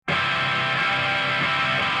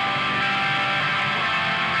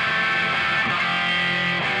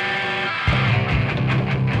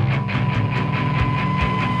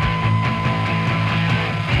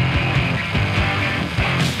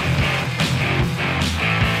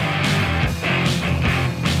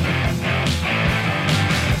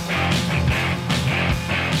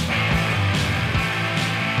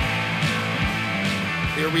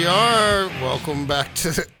Welcome back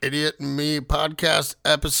to the Idiot and Me podcast,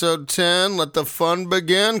 episode 10. Let the fun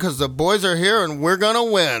begin, because the boys are here and we're going to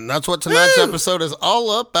win. That's what tonight's episode is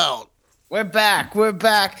all about. We're back,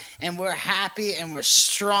 and we're happy, and we're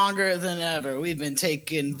stronger than ever. We've been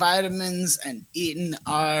taking vitamins and eating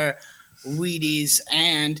our Wheaties,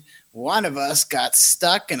 and one of us got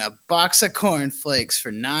stuck in a box of cornflakes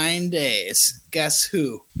for 9 days. Guess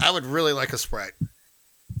who? I would really like a Sprite.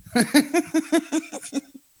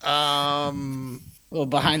 Little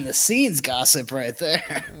behind the scenes gossip right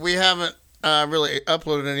there. We haven't really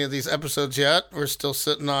uploaded any of these episodes yet. We're still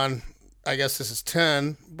sitting on, I guess this is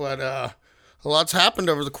 10, but a lot's happened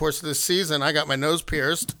over the course of this season. I got my nose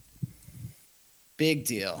pierced. Big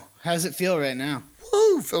deal. How does it feel right now?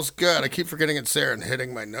 Woo, feels good. I keep forgetting it's there and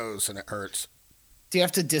hitting my nose, and it hurts. Do you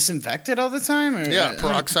have to disinfect it all the time? Or, yeah,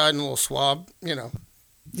 peroxide and a little swab, you know.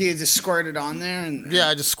 Do you just squirt it on there? Yeah,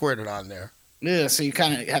 I just squirt it on there. Yeah, so you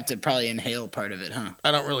kind of have to probably inhale part of it, huh?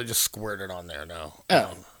 I don't really just squirt it on there, no.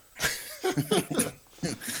 Oh.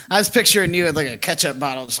 I was picturing you with like a ketchup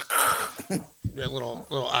bottle. Just a little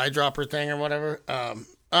eyedropper thing or whatever. That's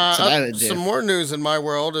what I would do. Some more news in my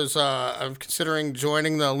world is I'm considering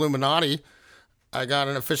joining the Illuminati. I got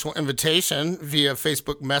an official invitation via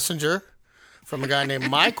Facebook Messenger from a guy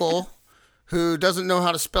named Michael who doesn't know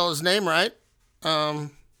how to spell his name right. I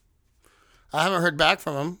haven't heard back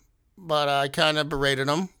from him, but I kind of berated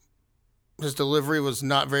him. His delivery was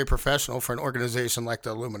not very professional for an organization like the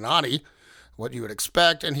Illuminati, what you would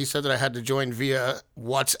expect. And he said that I had to join via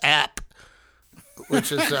WhatsApp,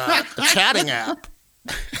 which is a chatting app.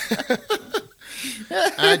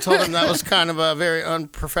 I told him that was kind of a very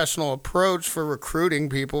unprofessional approach for recruiting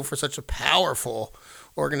people for such a powerful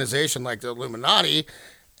organization like the Illuminati,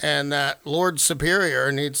 and that Lord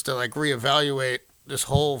Superior needs to like reevaluate this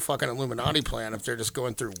whole fucking Illuminati plan if they're just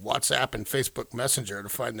going through WhatsApp and Facebook Messenger to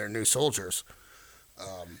find their new soldiers.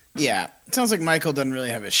 Yeah, it sounds like Michael doesn't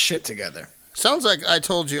really have his shit together. Sounds like I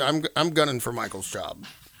told you I'm gunning for Michael's job.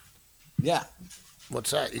 Yeah.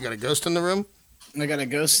 What's that? You got a ghost in the room? I got a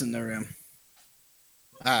ghost in the room.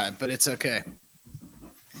 But it's okay.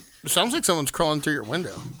 It sounds like someone's crawling through your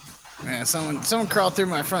window. Yeah, someone crawled through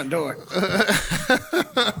my front door.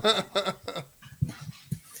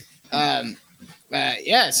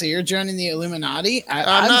 Yeah, so you're joining the Illuminati?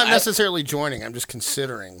 I'm not necessarily joining. I'm just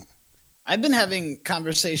considering. I've been having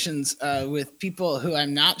conversations with people who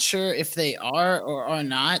I'm not sure if they are or are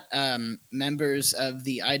not members of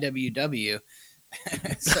the IWW.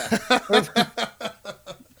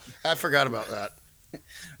 I forgot about that.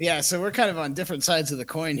 Yeah, so we're kind of on different sides of the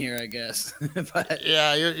coin here, I guess. But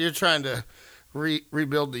yeah, you're trying to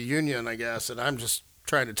rebuild the union, I guess, and I'm just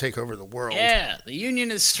trying to take over the world. Yeah, the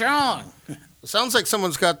union is strong. It sounds like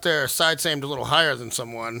someone's got their sights aimed a little higher than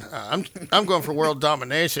someone. I'm going for world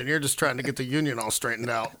domination. You're just trying to get the union all straightened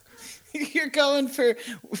out. You're going for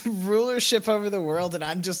rulership over the world, and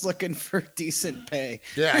I'm just looking for decent pay.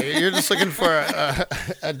 Yeah, you're just looking for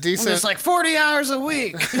a decent... I'm just like 40 hours a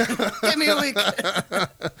week. Give me a week.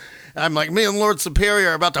 I'm like, me and Lord Superior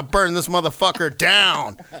are about to burn this motherfucker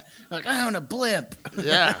down. Like, I own a blimp.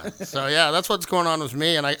 Yeah, so yeah, that's what's going on with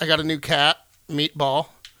me, and I got a new cat, Meatball.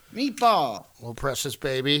 Little precious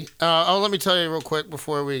baby. Let me tell you real quick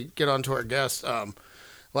before we get on to our guest.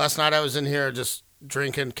 Last night I was in here just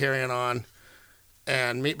drinking, carrying on,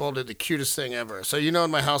 and Meatball did the cutest thing ever. So you know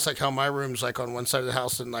in my house, like how my room's like on one side of the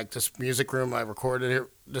house and like this music room I recorded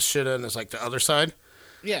this shit in is like the other side?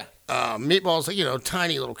 Yeah. Meatball's like,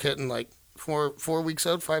 tiny little kitten, like 4 weeks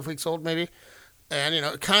old, 5 weeks old maybe.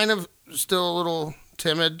 And, kind of still a little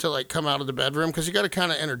timid to like come out of the bedroom because you got to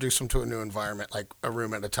kind of introduce them to a new environment, like a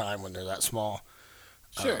room at a time when they're that small.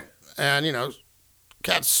 Sure. And,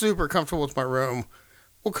 cat's super comfortable with my room.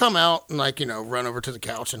 We'll come out and run over to the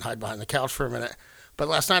couch and hide behind the couch for a minute. But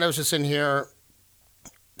last night I was just in here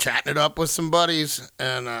chatting it up with some buddies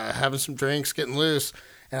and having some drinks, getting loose.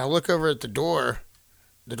 And I look over at the door.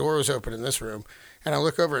 The door was open in this room. And I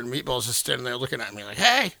look over and Meatball's just standing there looking at me like,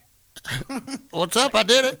 hey, what's up? I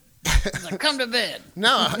did it. Like, come to bed.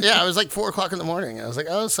 No, yeah, it was like 4 o'clock in the morning. I was like,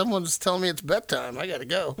 oh, someone's telling me it's bedtime. I got to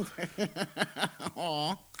go.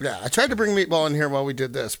 Aw. Yeah, I tried to bring Meatball in here while we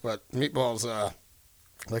did this, but Meatball's,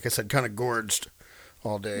 like I said, kind of gorged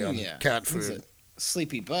all day on cat food. He's a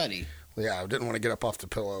sleepy buddy. Yeah, I didn't want to get up off the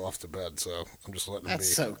pillow, off the bed, so I'm just letting him be.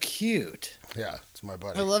 That's so cute. Yeah, it's my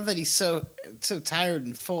buddy. I love that he's so tired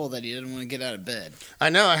and full that he didn't want to get out of bed. I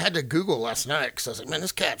know. I had to Google last night because I was like, man,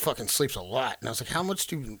 this cat fucking sleeps a lot. And I was like, how much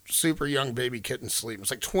do super young baby kittens sleep?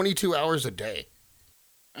 It's like 22 hours a day.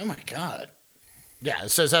 Oh, my God. Yeah, it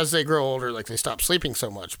says as they grow older, like they stop sleeping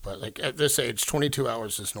so much. But like at this age, 22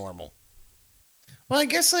 hours is normal. Well, I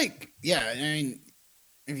guess I mean,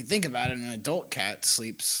 if you think about it, an adult cat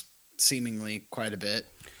sleeps seemingly quite a bit.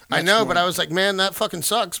 I know, but I was like, man, that fucking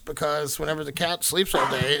sucks because whenever the cat sleeps all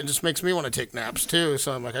day, it just makes me want to take naps too.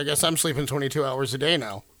 So I'm like, I guess I'm sleeping 22 hours a day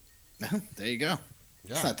now. There you go.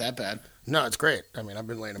 Yeah. It's not that bad. No, it's great. I mean, I've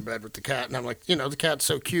been laying in bed with the cat, and I'm like, the cat's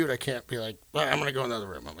so cute, I can't be like, well, I'm going to go in the other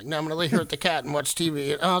room. I'm like, no, I'm going to lay here with the cat and watch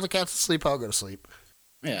TV. And, the cat's asleep, I'll go to sleep.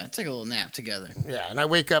 Yeah, take a little nap together. Yeah, and I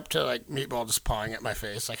wake up to, like, Meatball just pawing at my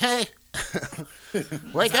face, like, hey,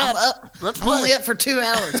 wake up. Let's play. I'm only up for 2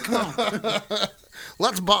 hours. Come on.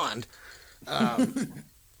 Let's bond.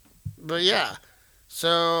 But, yeah.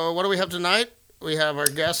 So, what do we have tonight? We have our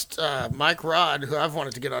guest, Mike Rod, who I've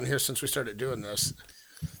wanted to get on here since we started doing this.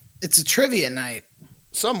 It's a trivia night.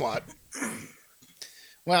 Somewhat.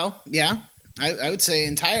 Well, yeah. I would say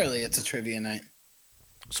entirely it's a trivia night.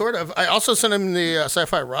 Sort of. I also sent him the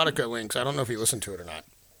Sci-Fi Erotica links. I don't know if he listened to it or not.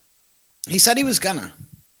 He said he was gonna.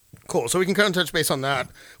 Cool. So we can kind of touch base on that.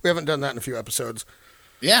 We haven't done that in a few episodes.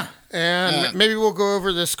 Yeah. And maybe we'll go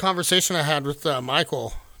over this conversation I had with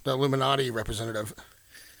Michael, the Illuminati representative.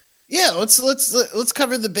 Yeah, let's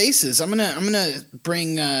cover the bases. I'm gonna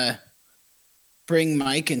bring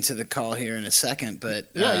Mike into the call here in a second, but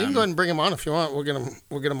yeah, you can go ahead and bring him on if you want.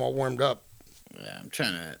 We'll get him all warmed up. Yeah, I'm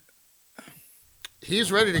trying to.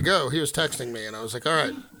 He's ready to go. He was texting me, and I was like, all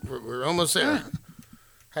right, we're almost there. Right.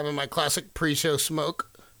 Having my classic pre-show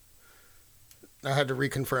smoke. I had to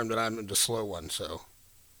reconfirm that I'm the slow one, so.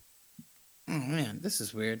 Oh, man, this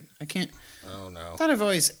is weird. I can't. Oh, no. I thought I've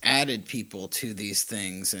always added people to these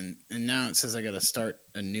things, and now it says I got to start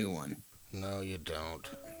a new one. No, you don't.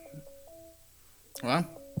 Well?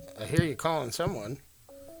 I hear you calling someone.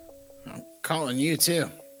 I'm calling you, too.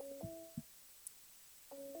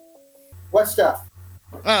 What stuff?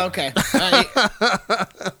 Oh, okay.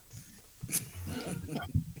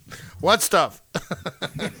 What stuff?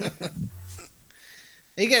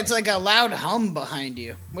 It's like a loud hum behind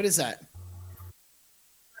you. What is that?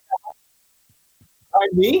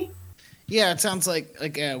 Me? Yeah, it sounds like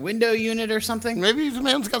a window unit or something. Maybe the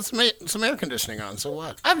man's got some air conditioning on, so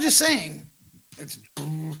what? I'm just saying. It's...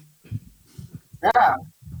 Yeah.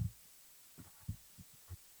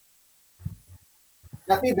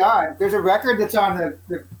 Nothing died. There's a record that's on the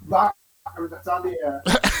box. That's on the.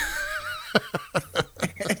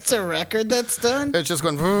 It's a record that's done. It's just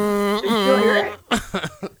going.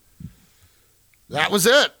 That was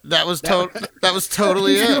it. That was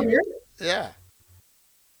totally it. Yeah.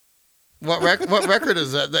 What record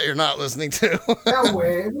is that you're not listening to? No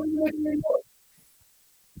way.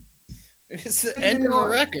 It's the end of a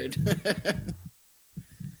record.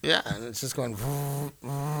 Yeah, and it's just going.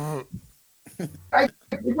 It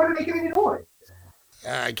wouldn't make any noise.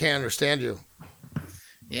 I can't understand you.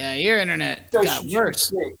 Yeah, your internet got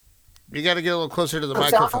worse. You got to get a little closer to the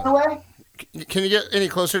microphone. Away? Can you get any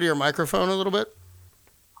closer to your microphone a little bit?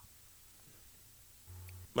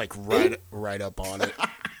 Like right up on it.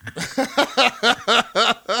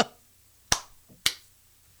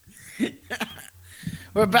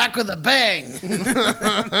 We're back with a bang.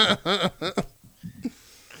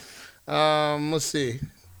 Let's see.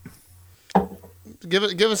 Give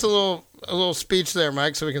us a little speech there,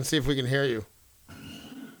 Mike, so we can see if we can hear you.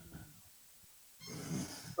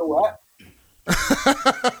 For what?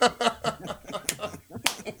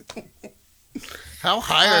 How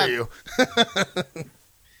high are you?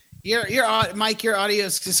 Mike, your audio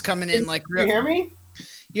is just coming in like real. You hear me?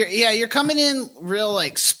 You're coming in real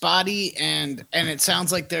like spotty, and it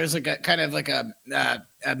sounds like there's like a kind of like a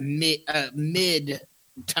mid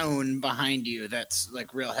tone behind you that's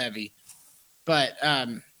like real heavy, but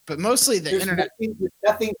mostly there's internet.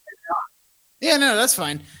 Nothing. Yeah, no, that's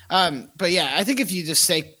fine. But yeah, I think if you just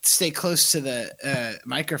stay close to the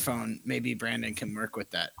microphone, maybe Brandon can work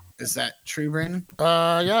with that. Is that true, Brandon?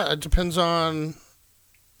 Yeah, it depends on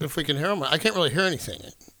if we can hear him. I can't really hear anything.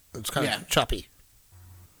 It's kind of choppy.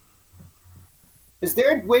 Is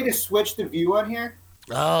there a way to switch the view on here?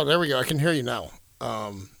 Oh, there we go. I can hear you now.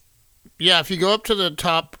 Yeah, if you go up to the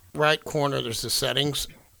top right corner, there's the settings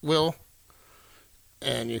wheel,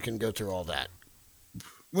 and you can go through all that.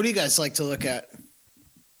 What do you guys like to look at?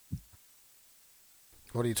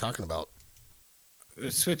 What are you talking about?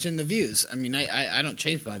 Switching the views. I mean, I don't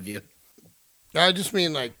change my view. I just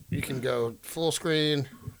mean like you can go full screen.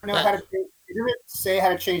 I don't know how to change. It doesn't say how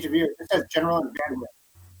to change the view. It just says general and bandwidth.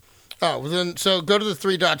 Oh, well then, so go to the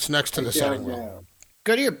three dots next to the setting wheel.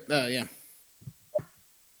 Go to your, yeah.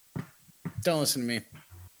 Don't listen to me.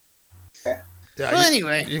 Okay. Yeah, well,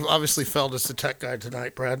 anyway. You've obviously failed as the tech guy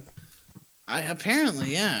tonight, Brad.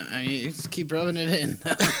 Apparently, yeah. I mean, you just keep rubbing it in.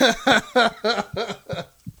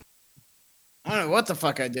 I don't know what the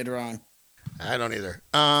fuck I did wrong. I don't either.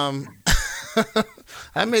 I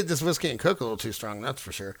made this whiskey and coke a little too strong, that's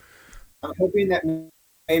for sure. I'm hoping that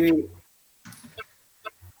maybe.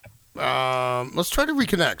 Let's try to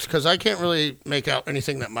reconnect because I can't really make out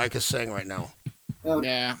anything that Mike is saying right now. Oh,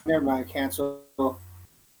 Yeah. never mind. Cancel.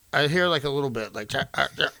 I hear like a little bit like.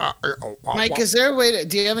 Mike, is there a way to?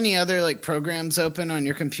 Do you have any other like programs open on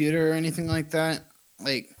your computer or anything like that?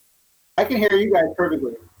 Like, I can hear you guys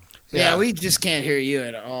perfectly. yeah, we just can't hear you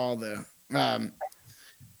at all, though. Do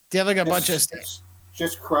you have like a bunch of?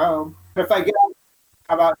 Just Chrome. But if I get,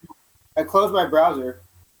 how about I close my browser?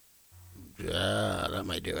 Yeah, that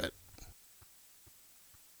might do it.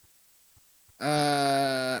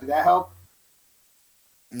 Does that help?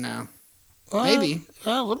 No. Maybe.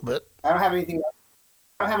 A little bit. I don't have anything.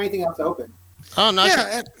 I don't have anything else open. Oh no!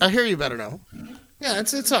 Yeah, I hear you better now. Yeah,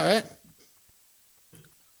 it's all right.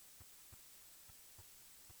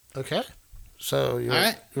 Okay. So you All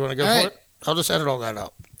right. you want to go All for right. it? I'll just edit all that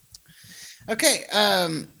out. Okay.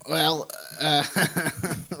 Well,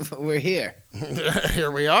 we're here.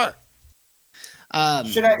 Here we are.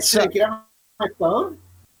 Should I get on my phone?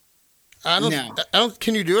 I don't.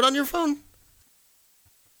 Can you do it on your phone?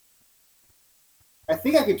 I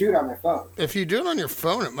think I could do it on my phone. If you do it on your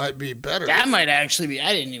phone, it might be better. That might actually be.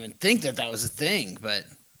 I didn't even think that was a thing, but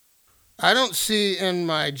I don't see in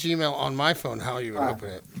my Gmail on my phone how you would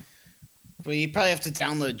open it. well, you probably have to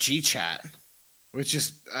download GChat, which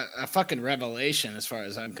is a fucking revelation as far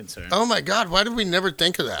as I'm concerned. Oh my God! Why did we never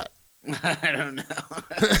think of that? I don't know.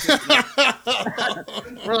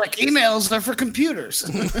 We're like, emails are for computers.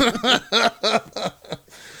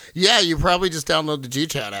 Yeah, you probably just download the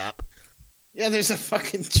GChat app. Yeah, there's a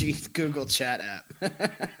fucking Google Chat app.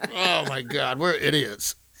 Oh my God, we're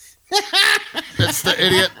idiots. It's the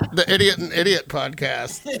idiot and idiot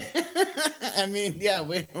podcast. I mean, yeah,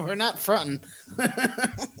 we're not fronting.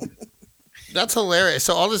 That's hilarious.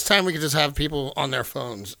 So all this time we could just have people on their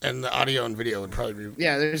phones, and the audio and video would probably be.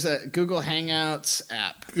 Yeah, there's a Google Hangouts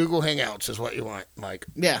app. Google Hangouts is what you want, Mike.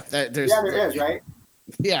 Yeah, there is, right?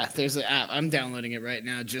 Yeah, there's an app. I'm downloading it right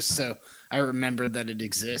now just so I remember that it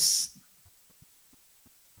exists.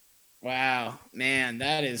 Wow, man,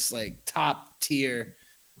 that is like top tier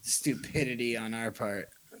stupidity on our part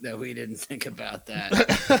that we didn't think about that.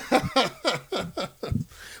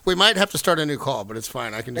 We might have to start a new call, but it's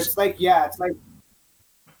fine. I can just. It's like yeah,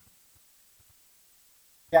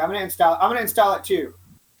 I'm gonna install it too.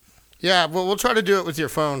 Yeah, well, we'll try to do it with your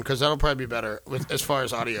phone because that'll probably be better with as far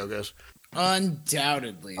as audio goes.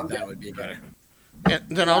 Undoubtedly, that would be better. And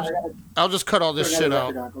then I'll just cut all this shit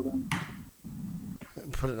out. Hold on.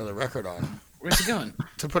 Put another record on. Where's it going?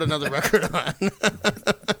 To put another record on.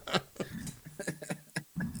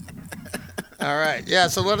 All right. Yeah.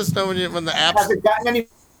 So let us know when the apps. Has it gotten any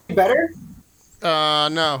better?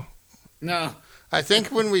 No. No. I think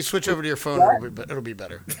when we switch over to your phone, it'll be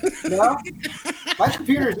better. No. My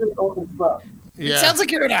computer is just old as fuck. Yeah. It sounds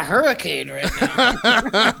like you're in a hurricane right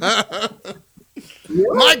now.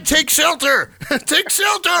 Really? Mike, take shelter! Take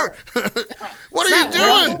shelter! What are you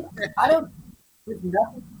doing? I don't. There's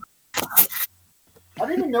nothing. I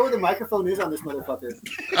don't even know where the microphone is on this motherfucker.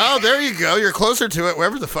 Oh, there you go. You're closer to it,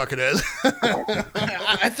 wherever the fuck it is.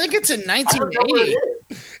 I think it's in I don't know where 1980. it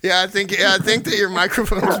is. Yeah, I think that your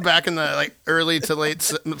microphone was back in the like early to late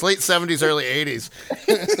 70s, early 80s.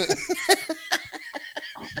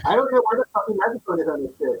 I don't know where the fucking microphone is on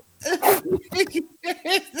this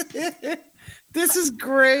shit. This is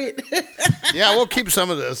great. Yeah, we'll keep some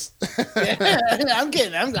of this.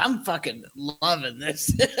 I'm fucking loving this.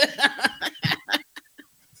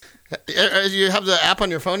 You have the app on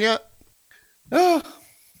your phone yet? Oh,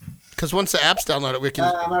 Because once the app's downloaded, we can.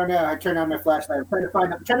 I don't know. I turned on my flashlight. I'm trying to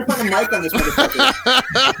find a mic on this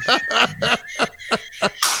motherfucker.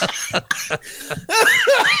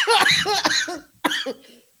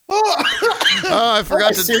 Oh, I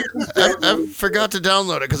forgot I forgot to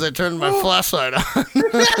download it because I turned my flashlight on.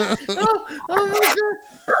 oh my god.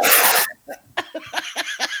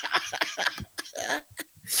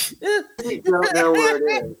 I don't know where it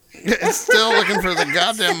is. It's still looking for the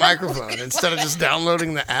goddamn microphone instead of just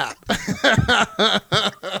downloading the app.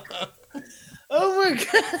 Oh my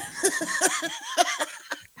god.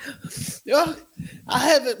 Oh, I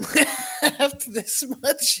haven't laughed this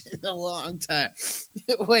much in a long time.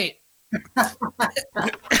 Wait.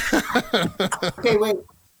 Okay, wait.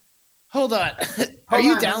 Hold on. Are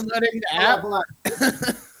you on. downloading the app? Hold on.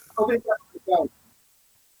 Open it up.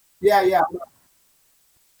 Yeah.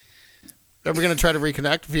 Are we going to try to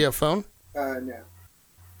reconnect via phone? No.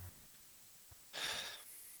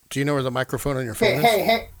 Do you know where the microphone on your phone is?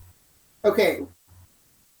 Hey. Okay.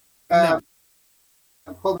 No.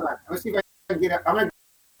 hold on. I'm gonna see if I can get out. I'm gonna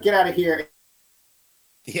get out of here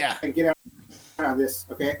Yeah. and get out on this.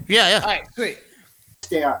 Okay. Yeah, All right, sweet.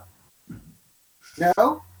 Stay on.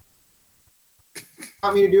 No.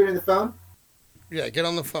 Want me to do it in the phone? Yeah, get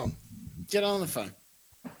on the phone. Get on the phone.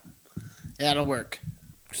 That'll work.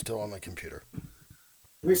 Still on my computer.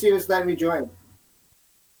 Let me see if it's letting me join.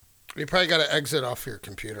 You probably got to exit off your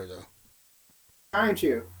computer, though. Trying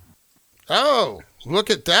to. Oh, look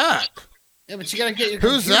at that. Yeah, but you gotta get your.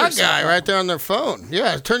 Who's computer that set guy up. right there on their phone?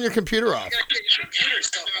 Yeah, turn your computer off.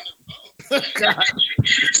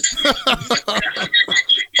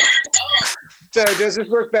 So does this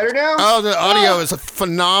work better now? Oh, the audio is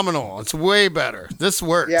phenomenal. It's way better. This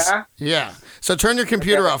works. Yeah? Yeah. So turn your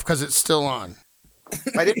computer Okay. off because it's still on.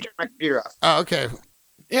 I didn't turn my computer off. Oh, okay.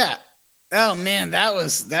 Yeah. Oh man, that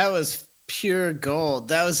was pure gold.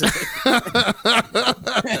 That was. I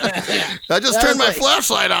just That turned my was like-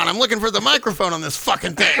 flashlight on. I'm looking for the microphone on this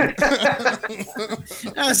fucking thing.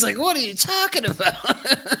 I was like, what are you talking about?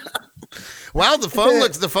 Wow, the phone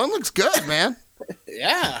looks good, man.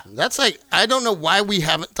 Yeah. That's like, I don't know why we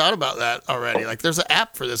haven't thought about that already. Like, there's an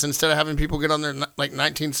app for this instead of having people get on their like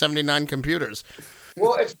 1979 computers.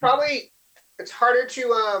 Well, it's harder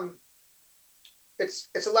to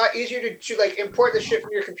it's a lot easier to like import the shit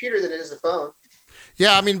from your computer than it is the phone.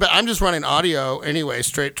 Yeah, I mean, but I'm just running audio anyway,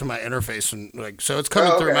 straight to my interface, and like, so it's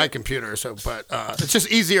coming through okay. my computer. So, but it's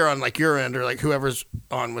just easier on like your end or like whoever's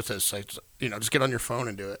on with this. Like, just get on your phone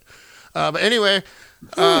and do it. But anyway,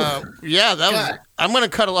 yeah, that was. I'm gonna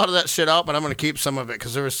cut a lot of that shit out, but I'm gonna keep some of it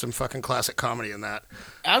because there was some fucking classic comedy in that.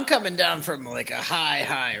 I'm coming down from like a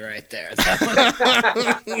high right there.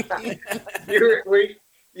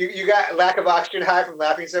 You got lack of oxygen high from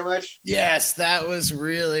laughing so much. Yes, that was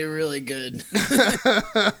really, really good.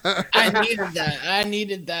 I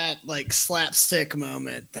needed that like slapstick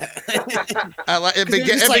moment. I like it.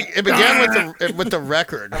 It began with the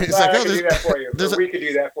record. I'm It's glad like, I could do that for you. there's Or a- we could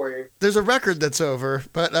do that for you. there's a record that's over,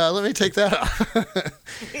 but let me take that off.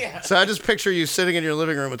 Yeah. So I just picture you sitting in your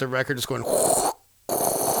living room with the record just going.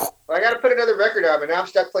 Well, I got to put another record on, but now I'm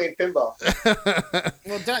stuck playing pinball.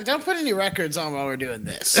 Well, don't put any records on while we're doing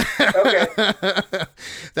this. Okay.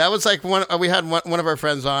 That was like we had one of our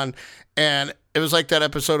friends on, and it was like that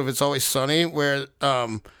episode of It's Always Sunny where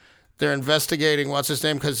they're investigating what's his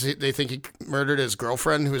name because they think he murdered his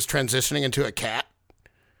girlfriend who was transitioning into a cat.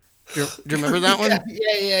 Do you remember that one?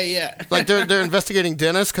 Yeah. Like they're investigating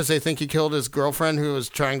Dennis because they think he killed his girlfriend who was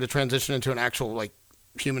trying to transition into an actual like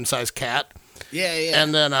human-sized cat. Yeah.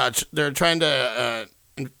 And then they're trying to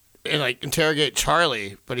interrogate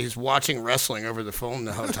Charlie, but he's watching wrestling over the phone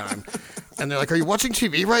the whole time. And they're like, "Are you watching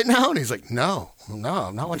TV right now?" And he's like, No, I'm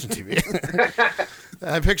not watching TV."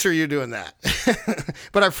 I picture you doing that.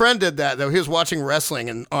 But our friend did that though. He was watching wrestling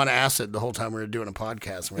and on acid the whole time we were doing a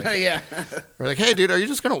podcast. Oh yeah. We're like, "Hey, dude, are you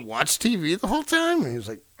just gonna watch TV the whole time?" And he's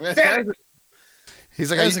like, That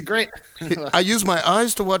was a great. "I use my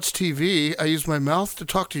eyes to watch TV. I use my mouth to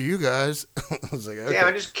talk to you guys." I was like, "Okay." Damn,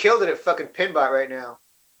 I just killed it at fucking Pinbot right now.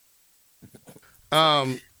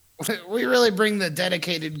 We really bring the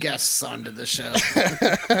dedicated guests onto the show.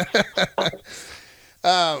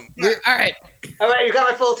 All right. All right, you got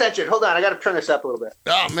my full attention. Hold on, I got to turn this up a little bit.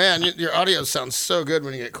 Oh man, your audio sounds so good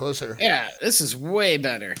when you get closer. Yeah, this is way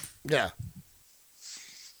better. Yeah,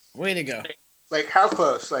 Way to go. Like, how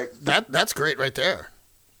close? Like, that's great right there.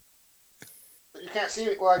 you can't see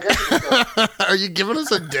me. Well, I guess you can. Are you giving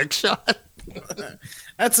us a dick shot?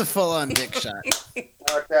 That's a full-on dick shot.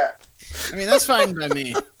 How like that? I mean, that's fine by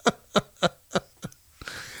me.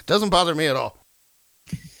 Doesn't bother me at all.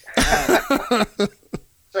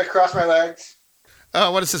 So I cross my legs.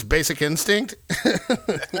 Oh, what is this, Basic Instinct?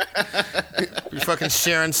 You fucking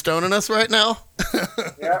Sharon Stoning us right now?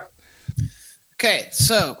 Yeah. Okay,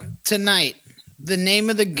 so tonight, the name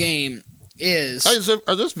of the game is. Oh,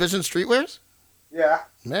 are those Vision Streetwears? Yeah.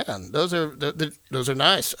 Man, those are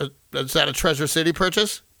nice. Is that a Treasure City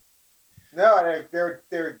purchase? No, they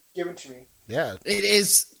were given to me. Yeah. It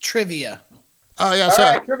is trivia. Oh yeah, All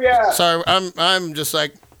sorry. right, trivia. Sorry, I'm just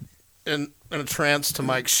like in a trance to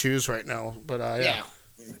Mike's shoes right now. But Yeah.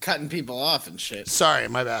 Cutting people off and shit. Sorry,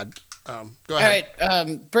 my bad. Go All ahead.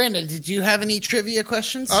 right, Brandon, did you have any trivia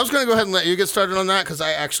questions? I was going to go ahead and let you get started on that because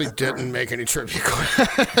I actually didn't make any trivia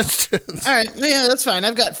questions. All right, yeah, that's fine.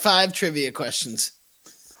 I've got 5 trivia questions,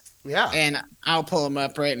 Yeah. and I'll pull them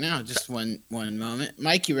up right now. Just one moment.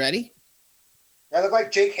 Mike, you ready? I look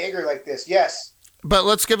like Jake Hager like this. Yes. But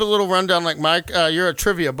let's give a little rundown. Like, Mike, you're a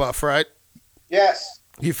trivia buff, right? Yes.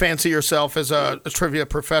 You fancy yourself as a trivia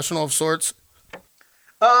professional of sorts?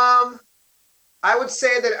 I would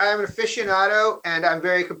say that I'm an aficionado and I'm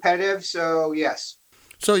very competitive, so yes.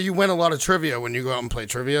 So you win a lot of trivia when you go out and play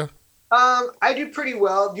trivia? I do pretty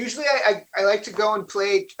well. Usually, I like to go and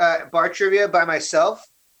play bar trivia by myself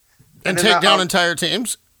And then take down I'll- entire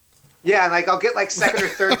teams? Yeah, and like I'll get like second or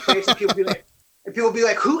third place, and people be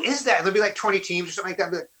like, "Who is that?" And there'll be like 20 teams or something like that.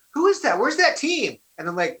 I'll be like, "Who is that? Where's that team?" And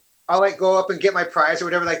then like I'll like go up and get my prize or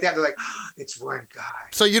whatever like that. They're like, oh, "It's one guy."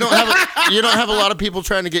 So you don't have a lot of people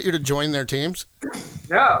trying to get you to join their teams?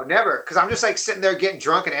 No, never, because I'm just like sitting there getting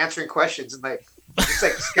drunk and answering questions and like just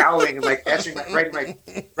like scowling and like answering, like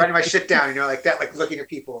writing my shit down, like that, like looking at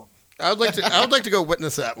people. I would like to go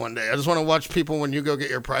witness that one day. I just want to watch people when you go get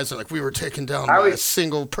your prize and like we were taken down by a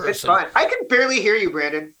single person. It's fun. I can barely hear you,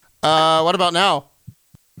 Brandon. What about now?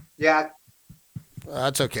 Yeah.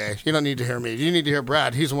 That's okay. You don't need to hear me. You need to hear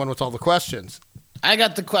Brad. He's the one with all the questions. I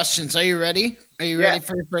got the questions. Are you ready? Are you ready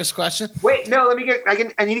for your first question? Wait, no. Let me get. I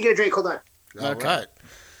need to get a drink. Hold on. All right.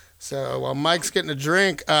 So while Mike's getting a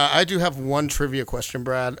drink, I do have one trivia question,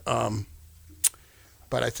 Brad.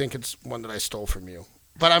 But I think it's one that I stole from you.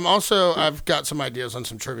 But I've got some ideas on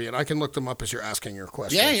some trivia, and I can look them up as you're asking your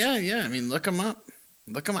questions. Yeah. I mean, look them up.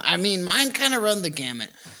 I mean, mine kind of run the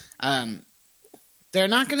gamut. They're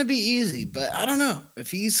not going to be easy, but I don't know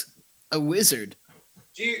if he's a wizard.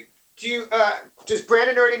 Does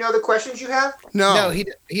Brandon already know the questions you have? No,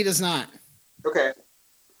 he does not. Okay.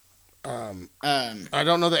 I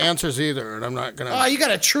don't know the answers either, and I'm not gonna. Oh, you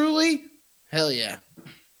got a Truly? Hell yeah!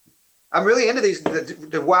 I'm really into these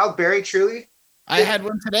the wild berry Truly. I had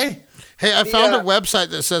one today. Hey, I found a website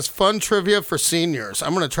that says fun trivia for seniors.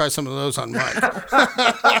 I'm gonna try some of those on Mike.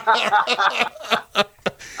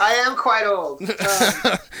 I am quite old.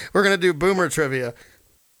 We're gonna do boomer trivia.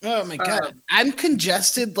 Oh my god, I'm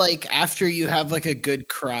congested. Like after you have like a good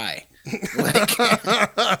cry. Like,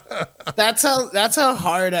 that's how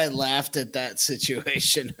hard I laughed at that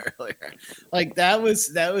situation earlier. Like that was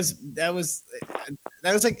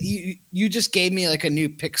like you just gave me like a new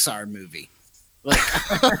Pixar movie. Like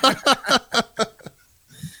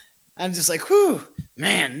I'm just like, whew,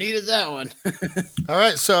 man, needed that one. All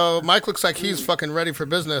right, so Mike looks like he's fucking ready for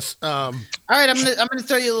business. All right, I'm gonna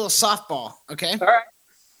throw you a little softball. Okay. All right.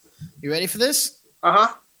 You ready for this?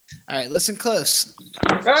 Uh-huh. All right, listen close.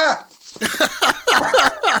 Ah!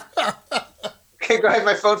 Okay, go ahead.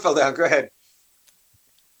 My phone fell down. Go ahead.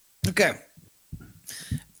 Okay.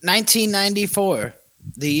 1994,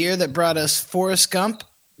 the year that brought us Forrest Gump,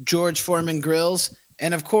 George Foreman Grills,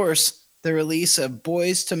 and of course, the release of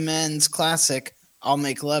Boys to Men's classic, I'll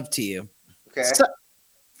Make Love to You. Okay.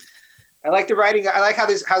 I like the writing. I like how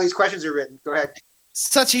these questions are written. Go ahead.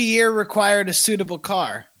 Such a year required a suitable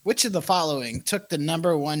car. Which of the following took the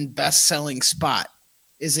 #1 best-selling spot?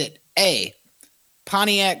 Is it A,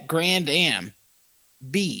 Pontiac Grand Am,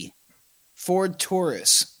 B, Ford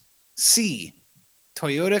Taurus, C,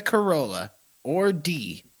 Toyota Corolla, or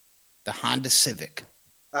D, the Honda Civic?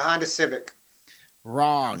 A Honda Civic.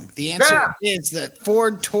 Wrong. The answer is the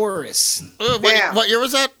Ford Taurus. What year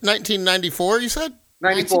was that? 1994, you said?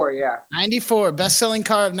 94, yeah. 94, best-selling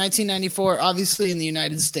car of 1994, obviously in the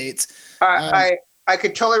United States. I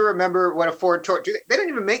could totally remember what a Ford Taurus. They don't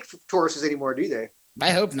even make Tauruses anymore, do they?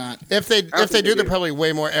 I hope not. If they do, they're probably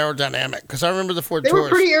way more aerodynamic. Because I remember the Ford They Taurus. were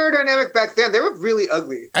pretty aerodynamic back then. They were really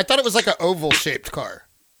ugly. I thought it was like an oval shaped car.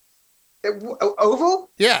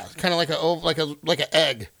 Oval? Yeah, kind of like like an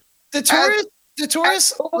egg. The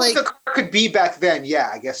Taurus, like the car could be back then. Yeah,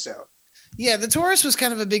 I guess so. Yeah, the Taurus was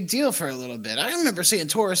kind of a big deal for a little bit. I remember seeing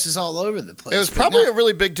Tauruses all over the place. It was probably a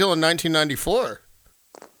really big deal in 1994.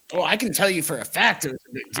 Oh, I can tell you for a fact it was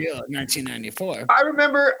a big deal in 1994. I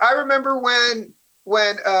remember when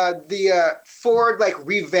the Ford like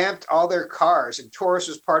revamped all their cars, and Taurus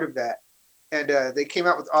was part of that, and they came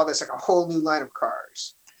out with all this like a whole new line of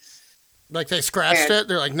cars. Like they scratched it.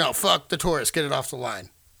 They're like, no, fuck the Taurus, get it off the line.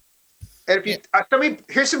 And if you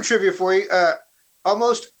here's some trivia for you.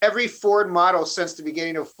 Almost every Ford model since the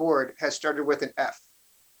beginning of Ford has started with an F.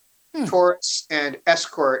 Taurus and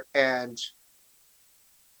Escort and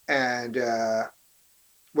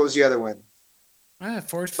what was the other one?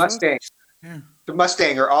 Ford Mustang. Focus. Yeah. The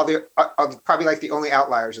Mustang are probably like the only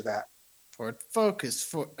outliers of that. Ford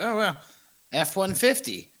Focus. Oh well,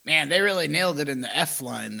 F-150. Man, they really nailed it in the F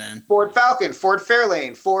line then. Ford Falcon, Ford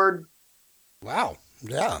Fairlane, Ford. Wow.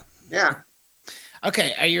 Yeah. Yeah.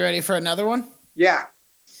 Okay, are you ready for another one? Yeah.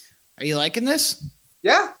 Are you liking this?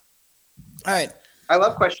 Yeah. All right. I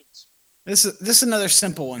love questions. This is another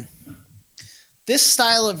simple one. This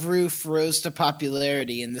style of roof rose to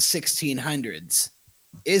popularity in the 1600s.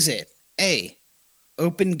 Is it A,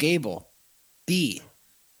 open gable, B,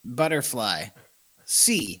 butterfly,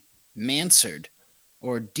 C, mansard,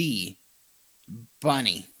 or D,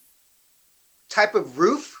 bunny? type of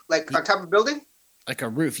roof, like on top of a building? Like a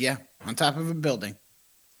roof, yeah, on top of a building.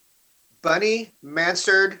 Bunny,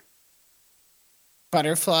 mansard.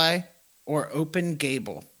 Butterfly or open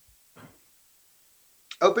gable.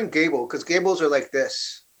 Open gable, because gables are like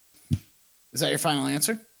this. Is that your final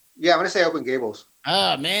answer? Yeah, I'm going to say open gables.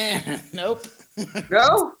 Oh, man. Nope.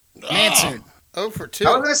 No? Mansard. Oh, for 2.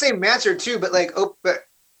 I was going to say mansard too, but like, You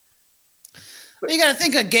got to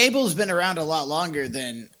think a gable's been around a lot longer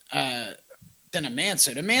than a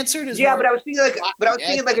mansard. A mansard is yeah, more- but I was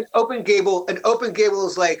thinking like an open gable. An open gable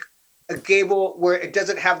is like a gable where it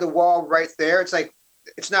doesn't have the wall right there. It's like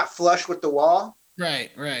it's not flush with the wall.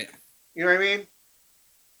 Right. You know what I mean?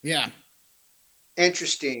 Yeah.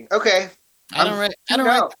 Interesting. Okay. I don't write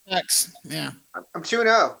the facts. Yeah. I'm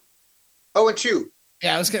 2-0. 0-2.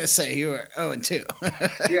 Yeah, I was gonna say you were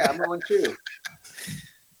 0-2. Yeah, I'm 0-2.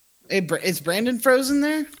 Hey, is Brandon frozen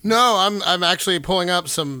there? No, I'm actually pulling up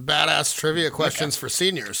some badass trivia questions for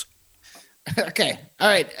seniors. Okay. All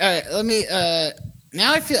right. Let me.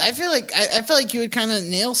 Now I feel like you would kind of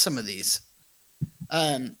nail some of these.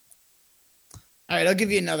 All right, I'll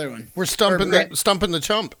give you another one. We're stumping the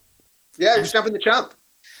chump. Yeah, you're stumping the chump.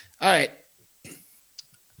 All right.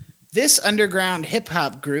 This underground hip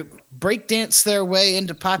hop group breakdanced their way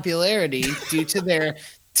into popularity due to their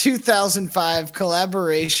 2005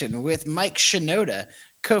 collaboration with Mike Shinoda,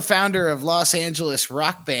 co-founder of Los Angeles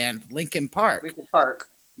rock band Linkin Park. Linkin Park.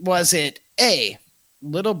 Was it A,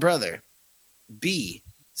 Little Brother, B,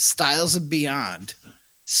 Styles of Beyond,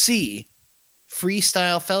 C,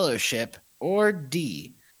 Freestyle Fellowship, or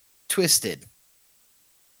D, Twisted?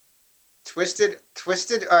 Twisted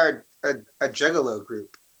are a juggalo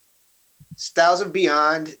group. Styles of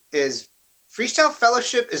Beyond is Freestyle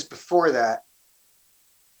Fellowship is before that.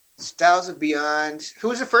 Styles of Beyond. Who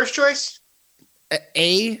was the first choice?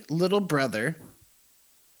 A, Little Brother.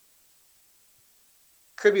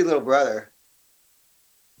 Could be Little Brother.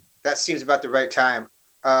 That seems about the right time.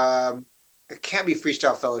 It can't be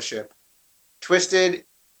Freestyle Fellowship. Twisted.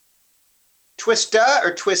 Twista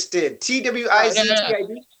or Twisted?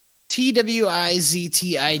 TWIZTID?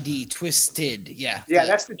 TWIZTID, Twisted. Yeah. Yeah,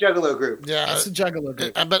 that's the Juggalo group. Yeah, That's the Juggalo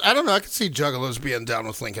group. but I don't know. I could see Juggalos being down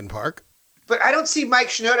with Linkin Park. But I don't see Mike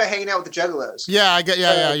Shinoda hanging out with the Juggalos. Yeah, I get.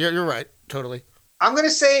 Yeah. You're right. Totally. I'm gonna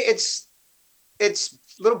say it's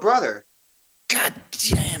Little Brother. God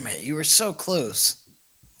damn it. You were so close.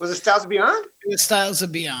 Was it Styles of Beyond? It was Styles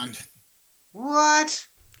of Beyond. What?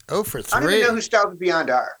 Oh, for I don't 3. even know who Styles of Beyond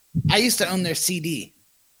are. I used to own their CD.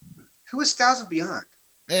 Who is Styles of Beyond?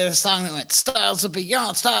 They had a song that went, Styles of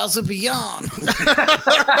Beyond, Styles of Beyond.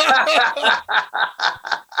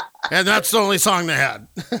 And that's the only song they had.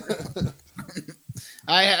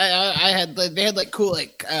 I had they had like cool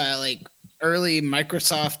like early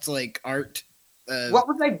Microsoft like art. What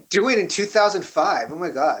was I doing in 2005? Oh my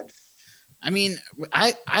god! I mean,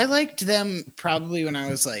 I liked them probably when I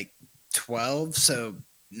was like 12, so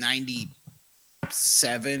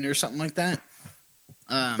 97 or something like that.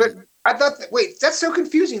 But I thought wait, that's so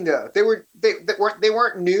confusing though. They weren't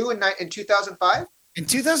new in 2005. In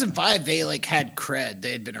 2005, they like had cred.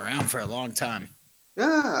 They had been around for a long time.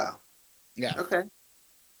 Oh, Yeah. okay.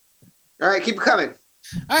 All right, keep it coming.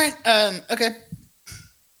 All right. Okay.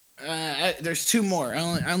 There's 2 more.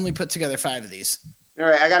 I only put together 5 of these. All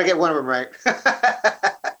right, I got to get one of them right.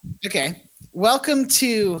 Okay. Welcome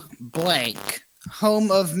to blank,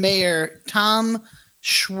 home of Mayor Tom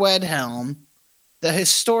Schwedhelm, the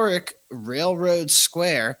historic Railroad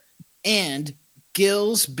Square, and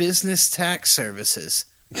Gill's Business Tax Services.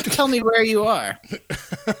 Tell me where you are.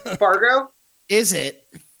 Fargo? Is it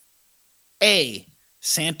A,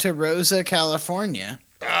 Santa Rosa, California,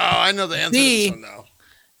 Oh, I know the answer to this one now.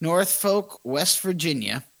 Norfolk, West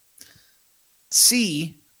Virginia,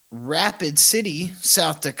 C, Rapid City,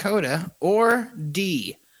 South Dakota, or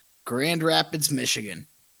D, Grand Rapids, Michigan?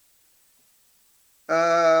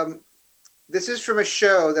 This is from a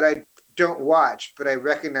show that I don't watch, but I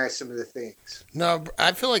recognize some of the things. No,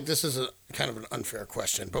 I feel like this is a kind of an unfair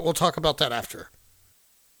question, but we'll talk about that after.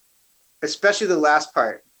 Especially the last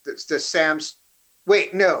part. The Sam's.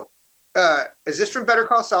 Wait, no. Is this from Better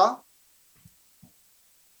Call Saul?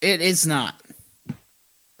 It is not.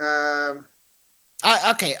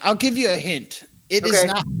 Okay, I'll give you a hint. It is Okay.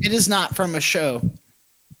 not. It is not from a show.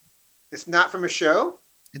 It's not from a show?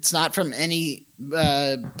 It's not from any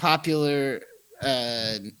popular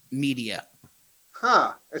media.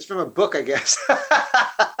 Huh. It's from a book, I guess.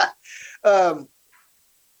 I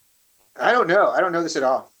don't know. I don't know this at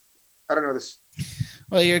all. I don't know this.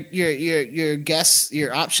 Well,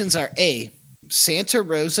 your options are A, Santa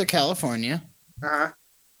Rosa, California, Uh-huh.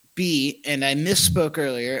 B, and I misspoke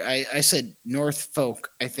earlier. I said North Fork,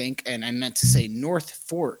 I think, and I meant to say North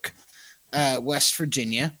Fork, West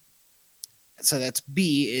Virginia. So that's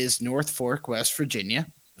B is North Fork, West Virginia.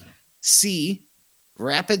 C,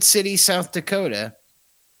 Rapid City, South Dakota.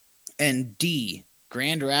 And D,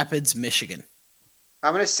 Grand Rapids, Michigan.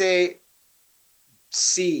 I'm going to say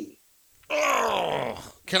C. Oh,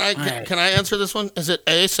 can I answer this one? Is it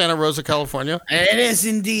A, Santa Rosa, California? It is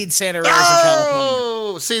indeed Santa Rosa, California.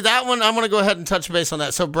 Oh, see that one. I'm going to go ahead and touch base on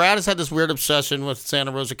that. So Brad has had this weird obsession with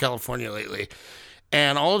Santa Rosa, California lately,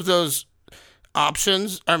 and all of those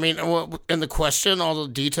options. I mean, in the question, all the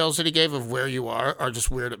details that he gave of where you are just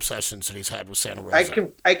weird obsessions that he's had with Santa Rosa.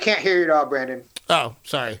 I can't hear you at all, Brandon. Oh,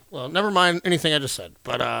 sorry. Well, never mind anything I just said.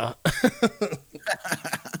 But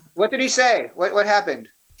what did he say? What happened?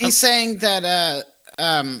 He's saying that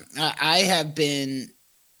I have been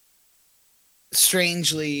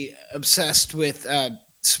strangely obsessed with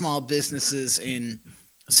small businesses in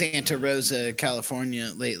Santa Rosa,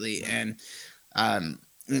 California lately, and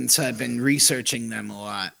so I've been researching them a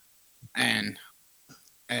lot, and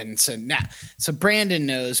so now, so Brandon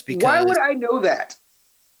knows because why would I know that?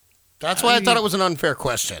 That's why I thought it was an unfair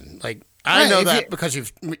question. Like I know that because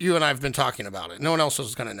you and I have been talking about it. No one else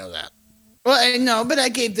was going to know that. Well, no, but I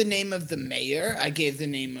gave the name of the mayor. I gave the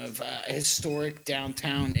name of a historic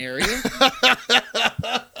downtown area.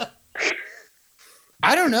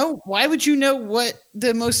 I don't know. Why would you know what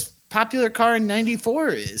the most popular car in '94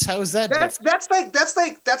 is? How is that?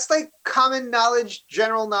 That's like common knowledge,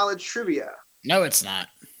 general knowledge trivia. No, it's not.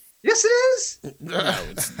 Yes, it is. No,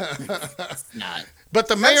 it's not. But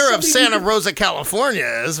the mayor of Santa Rosa, California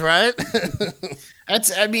is, right? Is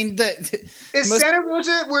Santa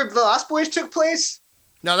Rosa where the Lost Boys took place?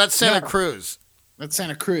 No, that's Santa Cruz. That's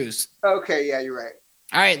Santa Cruz. Okay, yeah, you're right.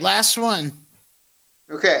 All right, last one.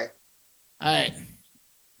 Okay. All right.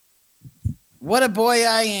 What a boy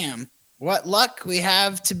I am. What luck we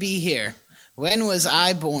have to be here. When was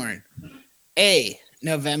I born? A,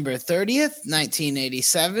 November 30th,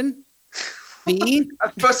 1987. B,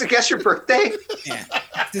 I'm supposed to guess your birthday? Yeah.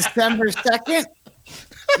 December 2nd,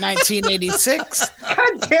 1986.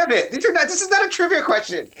 God damn it. This is not a trivia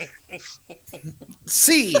question.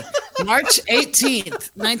 C, March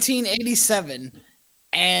 18th, 1987.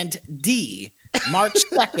 And D, March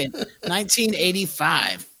 2nd,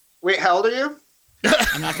 1985. Wait, how old are you?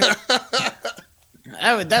 I'm not gonna,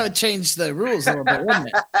 that would change the rules a little bit, wouldn't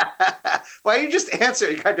it? Why didn't you just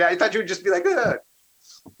answer? I thought you would just be like, ugh.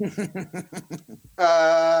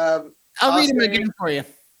 I'll read them again for you.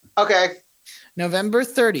 Okay. November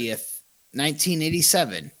 30th,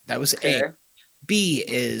 1987. That was okay. A. B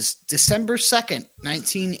is December 2nd,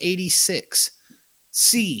 1986.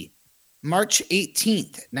 C, March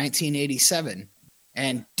 18th, 1987.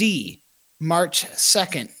 And D, March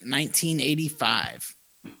 2nd, 1985.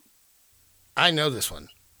 I know this one.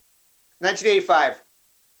 1985.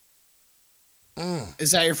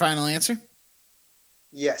 Is that your final answer?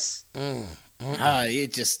 Yes. You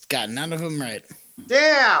just got none of them right.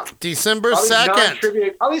 Damn. December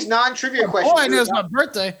 2nd. All these non-trivia questions. Boy knows my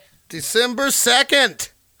birthday. December 2nd.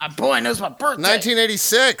 My boy knows my birthday.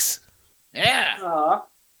 1986. Yeah.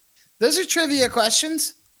 Those are trivia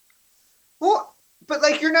questions. Well, but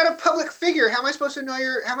like you're not a public figure. How am I supposed to know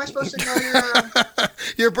your?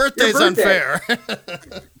 Your birthday's unfair.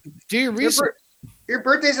 Do your research. Your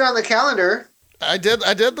birthday's on the calendar. I did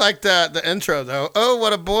like the intro though. Oh,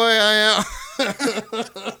 what a boy I am.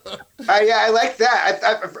 I like that.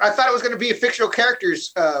 I thought it was going to be a fictional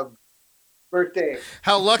character's birthday.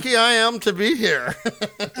 How lucky I am to be here.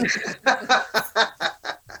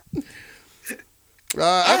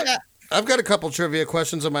 I've got a couple trivia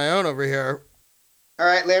questions of my own over here. All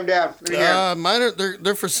right, lay them down. Mine are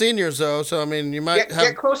they're for seniors though, so I mean you might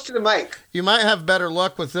get close to the mic. You might have better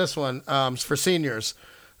luck with this one. It's for seniors.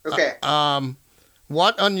 Okay.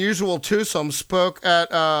 What unusual twosome spoke at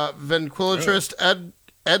ventriloquist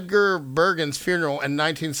Edgar Bergen's funeral in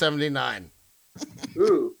 1979?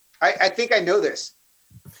 Ooh, I think I know this.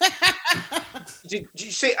 Did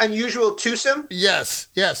you say unusual twosome? Yes.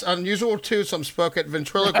 Unusual twosome spoke at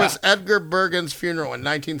ventriloquist Edgar Bergen's funeral in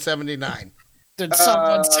 1979. Did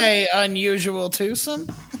someone say unusual twosome?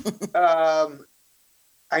 I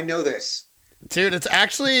know this. Dude, it's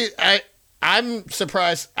actually I'm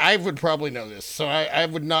surprised. I would probably know this, so I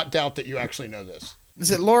would not doubt that you actually know this. Is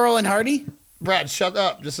it Laurel and Hardy? Brad, shut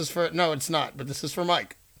up. This is for no, it's not. But this is for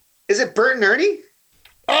Mike. Is it Bert and Ernie?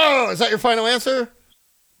 Oh, is that your final answer?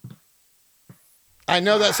 I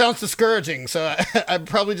know that sounds discouraging, so I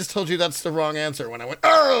probably just told you that's the wrong answer when I went,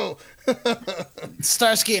 oh!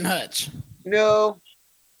 Starsky and Hutch. No.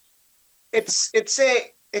 It's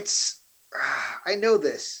It's. I know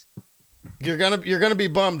this. You're gonna be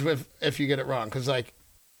bummed if you get it wrong, because like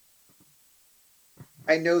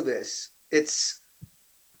I know this. It's.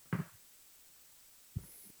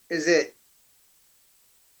 Is it?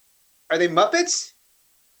 Are they Muppets?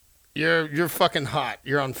 you're fucking hot.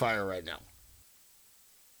 You're on fire right now.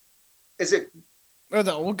 Is it? Or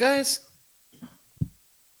the old guys?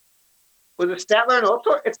 Was it Statler and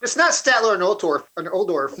Oldorf? It's not Statler and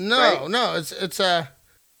Oldorf. No, right? no, it's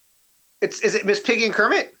Is it Miss Piggy and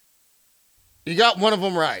Kermit? you got one of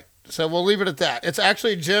them right. So we'll leave it at that. It's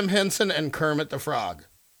actually Jim Henson and Kermit the Frog.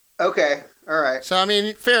 Okay, all right. So I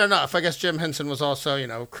mean, fair enough. I guess Jim Henson was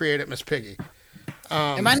also, created Miss Piggy.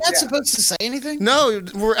 Am I not supposed to say anything? No,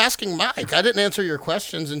 we're asking Mike. I didn't answer your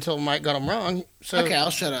questions until Mike got them wrong. So Okay, I'll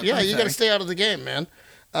shut up. yeah, I'm you got sorry. to stay out of the game, man.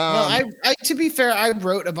 Well, I to be fair, I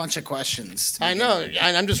wrote a bunch of questions. I know.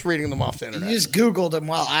 I'm just reading them off the You internet. just Googled them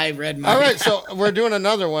while I read my. All right, so we're doing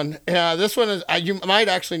another one. This one is you might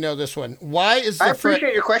actually know this one. Why is I the phrase?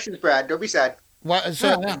 appreciate your questions, Brad. Don't be sad.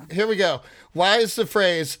 Here we go. Why is the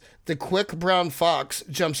phrase "the quick brown fox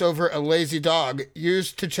jumps over a lazy dog"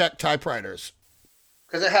 used to check typewriters?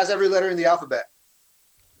 Because it has every letter in the alphabet.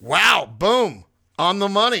 Wow! Boom! On the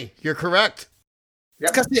money. You're correct.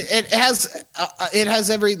 Because it has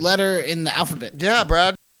every letter in the alphabet. Yeah,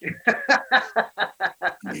 Brad.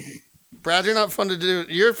 Brad, you're not fun to do.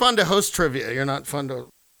 You're fun to host trivia. You're not fun to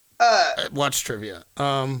watch trivia.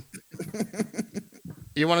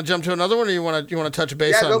 You want to jump to another one, or you want to touch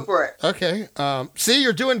base on? Yeah, go for it. Okay. See,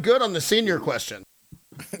 you're doing good on the senior question.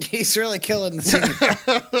 He's really killing the scene.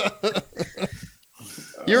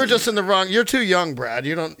 You were just in the wrong. You're too young, Brad.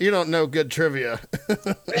 You don't know good trivia.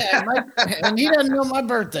 Yeah, and he doesn't know my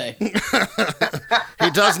birthday.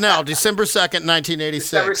 He does now. December 2nd, 1986.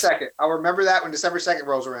 December 2nd. I'll remember that when December 2nd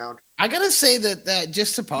rolls around. I gotta say that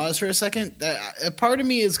just to pause for a second, that a part of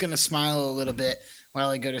me is gonna smile a little bit while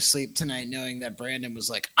I go to sleep tonight, knowing that Brandon was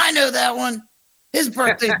like, "I know that one. His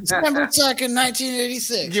birthday, December 2nd,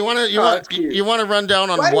 1986." You want that's to cute. you want to run down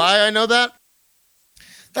on What? why I know that?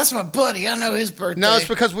 That's my buddy. I know his birthday. No, it's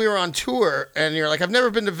because we were on tour, and you're like, I've never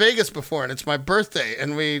been to Vegas before, and it's my birthday,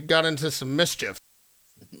 and we got into some mischief.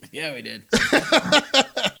 Yeah, we did.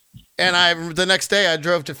 And the next day I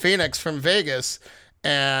drove to Phoenix from Vegas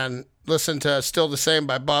and listened to "Still the Same"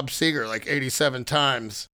 by Bob Seger like 87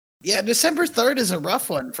 times. Yeah, December 3rd is a rough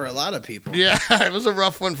one for a lot of people. Yeah, it was a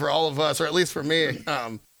rough one for all of us, or at least for me.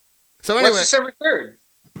 So What's anyway, December 3rd?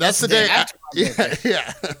 that's the the day day. after my birthday.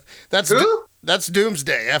 Yeah. That's Who? that's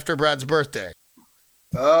Doomsday after Brad's birthday.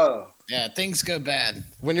 Oh. Yeah, things go bad.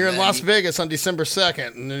 When you're in Yeah, Las Vegas on December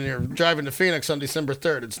 2nd, and then you're driving to Phoenix on December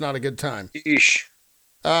 3rd, it's not a good time. Yeesh.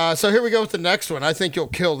 So here we go with the next one. I think you'll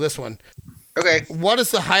kill this one. Okay. What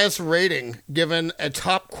is the highest rating given a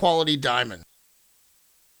top quality diamond?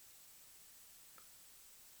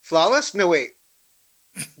 Flawless? No, wait.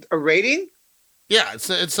 A rating? Yeah, it's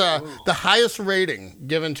the highest rating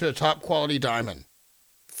given to a top quality diamond.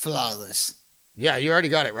 Flawless. Yeah, you already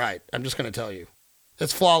got it right. I'm just going to tell you.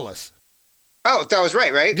 It's flawless. Oh, that was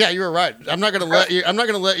right? Yeah, you were right. I'm not going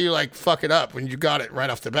to let you like fuck it up when you got it right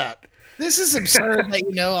off the bat. This is absurd that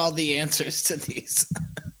you know all the answers to these.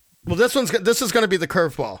 Well, this is going to be the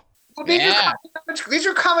curveball. Well, Yeah. these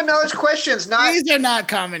are common knowledge questions, not. These are not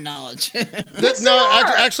common knowledge.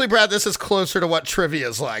 Actually, Brad, this is closer to what trivia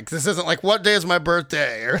is like. This isn't like what day is my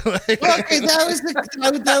birthday or like. Well, okay,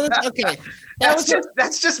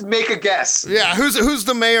 That's just make a guess. Yeah, who's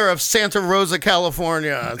the mayor of Santa Rosa,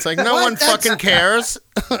 California? It's like no What? one fucking cares.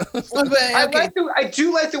 I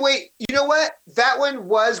do like the way. You know what? That one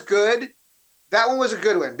was good. That one was a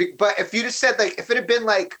good one. But if you just said like, if it had been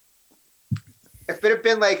like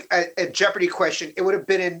a Jeopardy question, it would have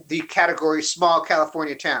been in the category small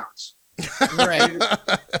California towns. Right.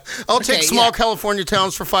 I'll take Okay, small yeah. California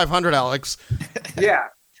towns for 500, Alex. Yeah.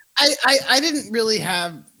 I didn't really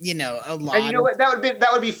have, a lot. And you know what? That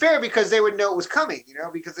would be fair because they would know it was coming,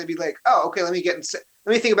 because they'd be like, oh, okay, let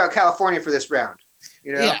me think about California for this round.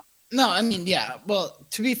 Yeah. No, I mean, yeah. Well,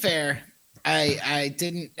 to be fair, I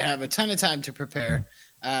didn't have a ton of time to prepare.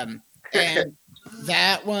 And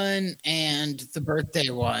that one and the birthday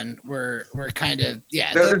one were kind of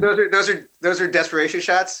Those are desperation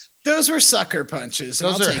shots. those were sucker punches. and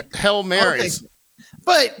Those I'll are take- Hail I'll Marys. take-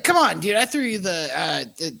 But come on, dude! I threw you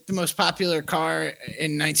the most popular car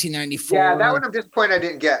in 1994. Yeah, that one I'm disappointed I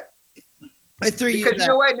didn't get. I threw you Because you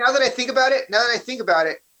know what? Now that I think about it,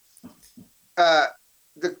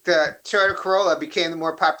 the Toyota Corolla became the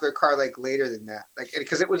more popular car like later than that, like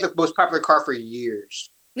because it was the most popular car for years.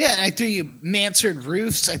 Yeah, I threw you Mansard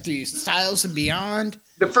roofs. I threw you Styles and Beyond.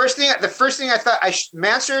 The first thing I thought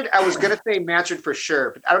Mansard, I was gonna say Mansard for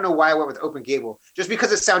sure, but I don't know why I went with Open Gable, just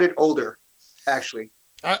because it sounded older, actually.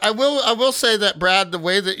 I will say that, Brad, the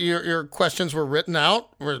way that your questions were written out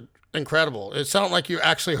were incredible. It sounded like you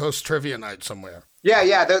actually host trivia night somewhere.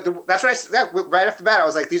 Yeah. That's what I said right off the bat. I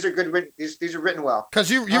was like, these are good. These are written well.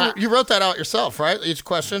 Because you wrote that out yourself, right? Each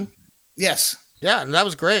question. Yes. Yeah, and that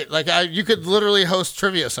was great. Like you could literally host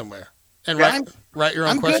trivia somewhere and write your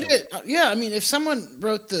own question. Good at, I mean, if someone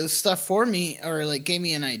wrote the stuff for me or like gave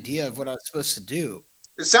me an idea of what I was supposed to do,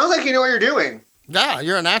 it sounds like you know what you're doing. Yeah,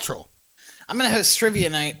 you're a natural. I'm gonna host trivia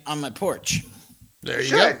night on my porch. There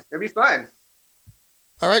you go. It'd be fun.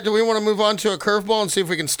 All right, do we want to move on to a curveball and see if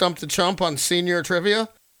we can stump the chump on senior trivia?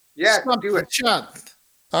 Yeah, Stump do the it. chump.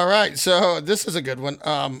 All right, so this is a good one.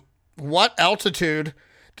 What altitude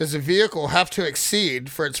does a vehicle have to exceed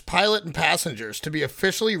for its pilot and passengers to be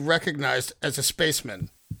officially recognized as a spaceman?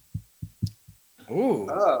 Ooh,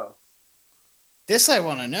 Oh. this I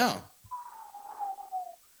want to know.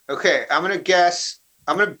 Okay, I'm gonna guess.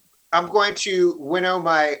 I'm going to winnow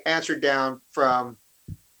my answer down from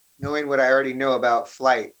knowing what I already know about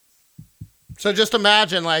flight. So just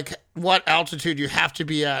imagine like what altitude you have to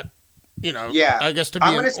be at, Yeah. I guess to be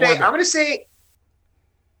I'm in gonna say. orbit. I'm gonna say.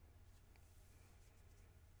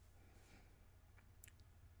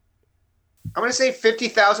 I'm gonna say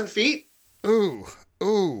 50,000 feet. Ooh.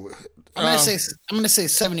 I'm gonna say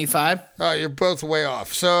 75. Oh, you're both way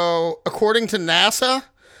off. So according to NASA,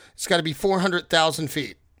 it's got to be 400,000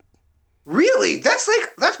 feet. Really? That's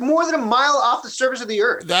more than a mile off the surface of the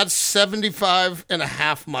Earth. That's 75 and a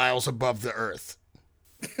half miles above the Earth.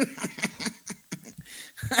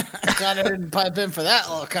 Glad I didn't pipe in for that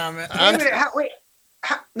little comment. Wait a minute.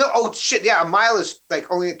 No. Oh shit. Yeah, a mile is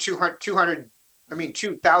like only 200. I mean,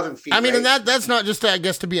 2,000 feet. I mean, right? and that's not just, I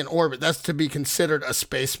guess, to be in orbit. That's to be considered a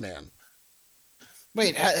spaceman.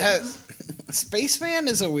 Wait, spaceman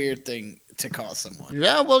is a weird thing to call someone.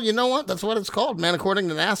 Yeah, well, you know what? That's what it's called, man, according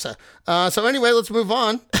to NASA. So anyway, let's move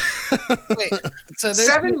on. Wait, so there's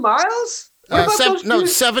 7 miles? What about those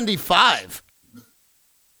dudes? 75.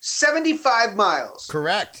 75 miles.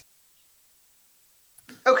 Correct.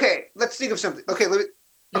 Okay, let's think of something. Okay,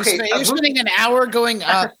 you're spending an hour going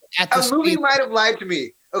up at the a movie speed. might have lied to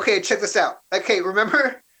me. Okay, check this out. Okay,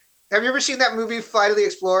 remember? Have you ever seen that movie Flight of the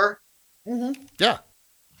Explorer? Mm-hmm. Yeah.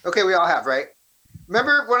 Okay, we all have, right?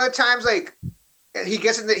 Remember one of the times, like he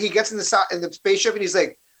gets in the spaceship and he's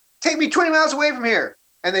like, "Take me 20 miles away from here,"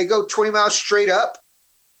 and they go 20 miles straight up,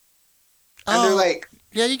 and they're like,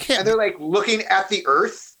 yeah, you can't. and they're like looking at the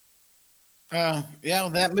Earth. Yeah, well,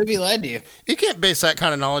 that movie lied to you. You can't base that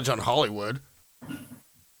kind of knowledge on Hollywood.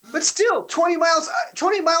 But still, 20 miles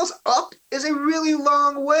up is a really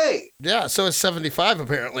long way. Yeah, so is 75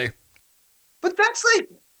 apparently. But that's like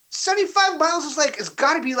 75 miles is like, it's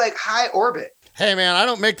got to be like high orbit. Hey, man, I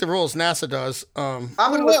don't make the rules. NASA does. I'm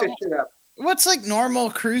going to look this shit up. What's like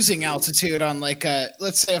normal cruising altitude on like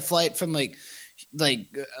let's say a flight from like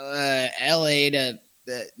LA to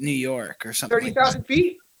New York or something? 30,000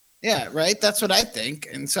 feet? Yeah, right. That's what I think,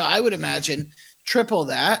 and so I would imagine triple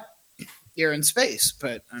that. You're in space,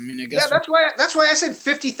 but I mean, I guess that's why I said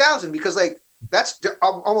 50,000 because like that's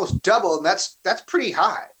almost double, and that's pretty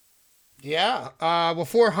high. Yeah. Well,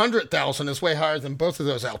 400,000 is way higher than both of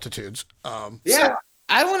those altitudes. Yeah. So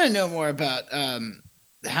I want to know more about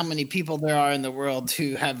how many people there are in the world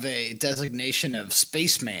who have a designation of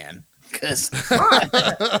spaceman, because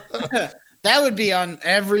that would be on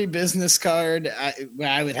every business card.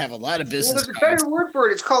 I would have a lot of Well, business there's a cards. better word for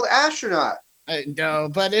it. It's called astronaut. No,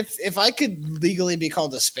 but if I could legally be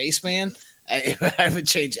called a spaceman, I would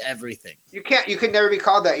change everything. You can't. You could never be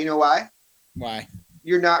called that. You know why? Why?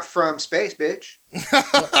 You're not from space, bitch.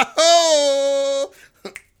 Oh!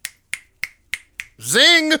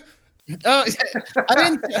 Zing! Oh,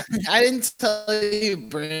 I didn't tell you,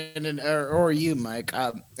 Brandon, or you, Mike.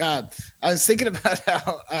 I was thinking about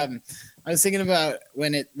how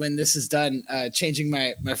when this is done, changing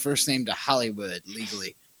my first name to Hollywood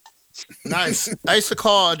legally. Nice. I used to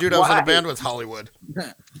call a dude I was in a Why? band with Hollywood.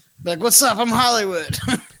 Like, what's up? I'm Hollywood.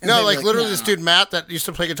 And No, they'd be like literally "No." this dude Matt that used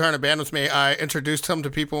to play guitar in a band with me, I introduced him to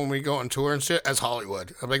people when we go on tour and shit as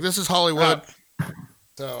Hollywood. I'm like, this is Hollywood.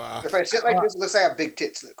 So If I sit like this, it looks like I have big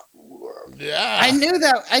tits. Like, yeah. I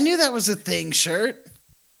knew that was a thing. Shirt.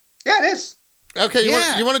 yeah, it is. Okay,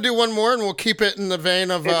 Yeah. you want to do one more and we'll keep it in the vein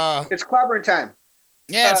of It's clobbering time.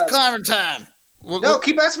 Yeah, it's climber time. No,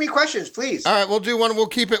 keep asking me questions, please. all right, we'll do one. We'll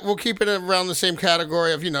keep it around the same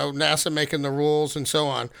category of, NASA making the rules and so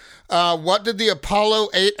on. What did the Apollo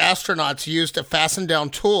 8 astronauts use to fasten down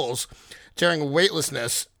tools during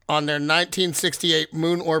weightlessness on their 1968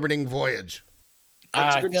 moon orbiting voyage?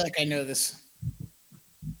 I feel like I know this.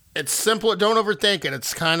 It's simple. Don't overthink it.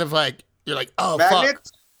 It's kind of like you're like, oh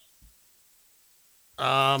Magnets?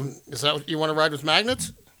 fuck. Is that what you want to ride with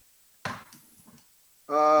magnets?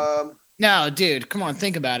 No, dude, come on,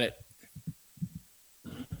 think about it.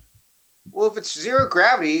 Well, if it's zero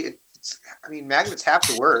gravity, magnets have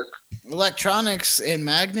to work. Electronics and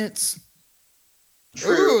magnets.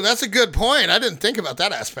 True. Ooh, that's a good point. I didn't think about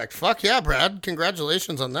that aspect. Fuck yeah, Brad.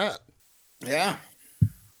 Congratulations on that. Yeah.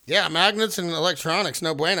 Yeah, magnets and electronics,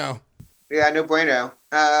 no bueno. Yeah, no bueno.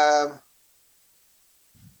 How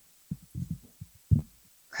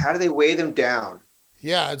do they weigh them down?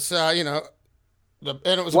 Yeah, it's and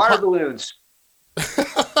it was Water balloons.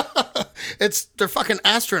 They're fucking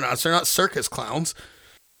astronauts. They're not circus clowns.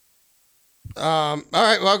 All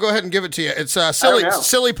right, well, I'll go ahead and give it to you. It's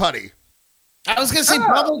silly putty. I was gonna say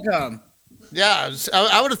bubble gum. Yeah,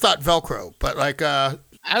 I would have thought Velcro, but like, I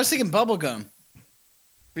was thinking bubble gum.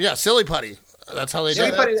 yeah, silly putty. That's how they do Silly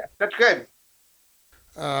it. putty, that's good.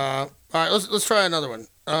 All right, let's try another one.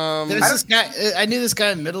 There's this guy. I knew this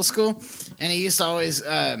guy in middle school, and he used to always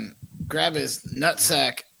grab his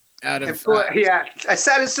nutsack out of. Yeah, I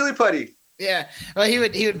sat in silly putty. Yeah, well, he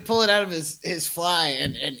would pull it out of his fly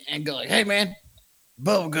and go like, "Hey, man,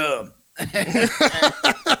 bubble gum."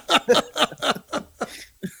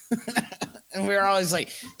 And we were always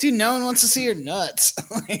like, dude, no one wants to see your nuts.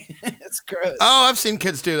 It's gross. Oh, I've seen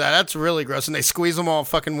kids do that. That's really gross. And they squeeze them all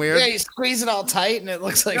fucking weird. Yeah, you squeeze it all tight and it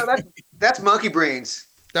looks like. No, that's monkey brains.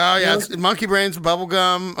 Oh, yeah. It's monkey brains, bubble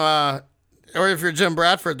gum, or if you're Jim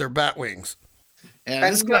Bradford, they're bat wings. Yeah,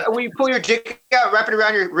 And when you pull your dick out, wrap it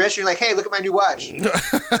around your wrist, you're like, hey, look at my new watch.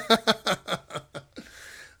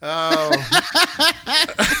 Oh.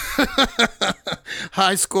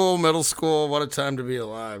 High school, middle school, what a time to be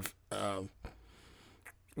alive.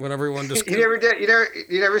 When everyone just You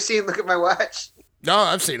never seen look at my watch? No,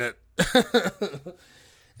 I've seen it.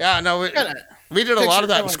 Yeah, no, we did a lot of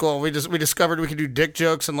that in school. We discovered we could do dick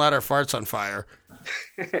jokes and light our farts on fire.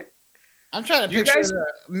 I'm trying to picture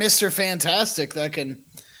Mr. Fantastic that can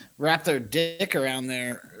wrap their dick around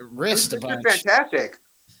their wrist a bunch. Mr. Fantastic.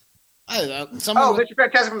 I don't know. Mr.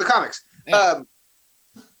 Fantastic from the comics. Yeah.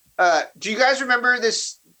 Do you guys remember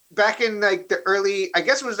this back in like the early, I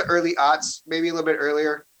guess it was the early aughts, maybe a little bit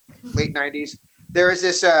earlier, late 90s? There was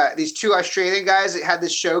this these two Australian guys that had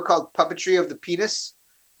this show called Puppetry of the Penis,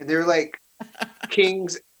 and they were like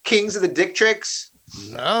kings of the dick tricks.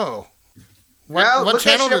 No. What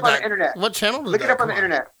channel did that? On the internet. What channel did Look that? it up on the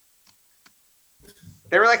internet.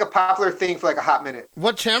 They were like a popular thing for like a hot minute.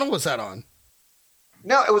 What channel was that on?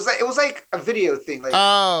 No, it was like a video thing. Like,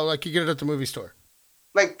 oh, like you get it at the movie store.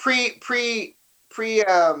 Like pre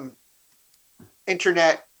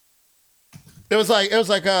internet. It was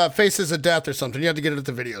like Faces of Death or something. You had to get it at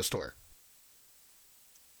the video store.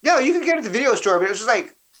 No, you could get it at the video store, but it was just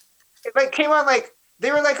like it like came on like they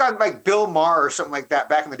were like on like Bill Maher or something like that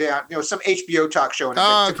back in the day. You know, some HBO talk show. And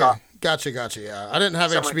okay. Gotcha. Yeah, I didn't have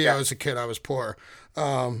something HBO like as a kid. I was poor.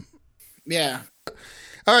 Yeah.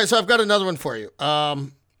 All right, so I've got another one for you. I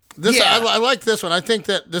like this one. I think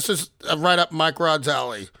that this is right up Mike Rod's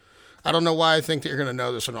alley. I don't know why I think that you're going to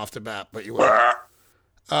know this one off the bat, but you will.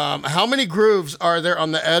 How many grooves are there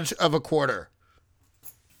on the edge of a quarter?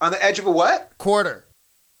 On the edge of a what? Quarter.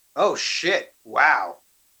 Oh, shit. Wow.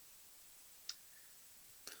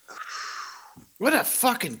 What a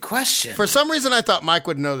fucking question. For some reason, I thought Mike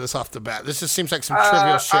would know this off the bat. This just seems like some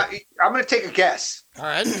trivial shit. I'm going to take a guess. All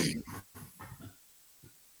right.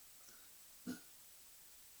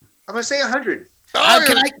 I'm going to say 100.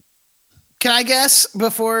 Can I guess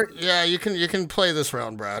before? Yeah, you can play this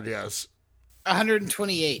round, Brad. Yes.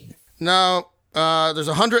 128. No, there's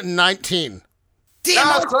 119. Damn,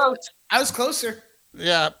 I was close. I was closer.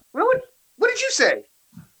 Yeah. What did you say?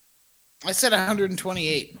 I said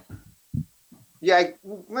 128. Yeah, I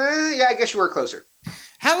guess you were closer.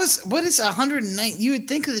 What is 109? You would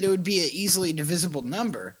think that it would be an easily divisible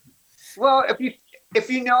number. Well, if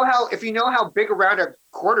you know how big around a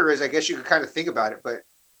quarter is, I guess you could kind of think about it, but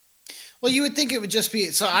well, you would think it would just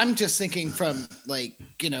be, so I'm just thinking from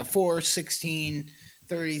 4, 16,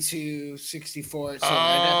 32, 64. So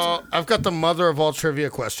I've got the mother of all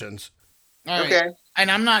trivia questions. All right. Okay.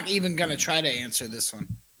 And I'm not even going to try to answer this one.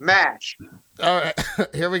 Match. All right,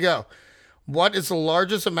 here we go. What is the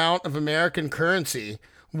largest amount of American currency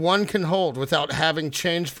one can hold without having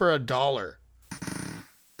change for $1?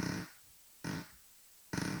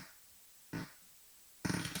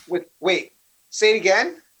 Wait, say it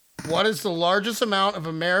again? What is the largest amount of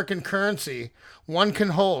American currency one can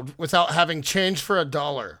hold without having change for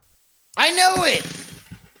 $1? I know it.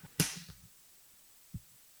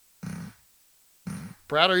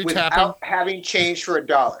 Brad, are you tapping? without having change for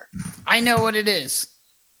 $1. I know what it is.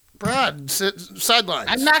 Brad, sidelines.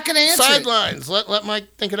 I'm not going to answer. Sidelines. Let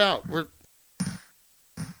Mike think it out. The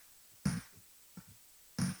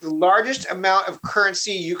largest amount of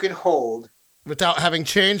currency you can hold Without having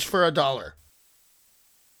change for $1.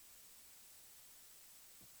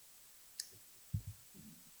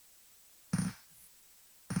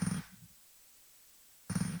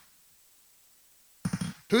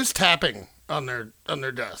 Who's tapping on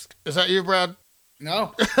their desk? Is that you, Brad?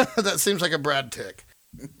 No. That seems like a Brad tick.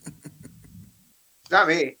 Not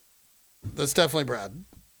me. That's definitely Brad.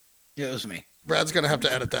 It was me. Brad's gonna have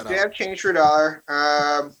to edit that They out. have change for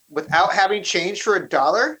 $1. Without having change for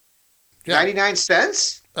 $1, Yeah. 99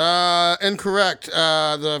 cents. Incorrect.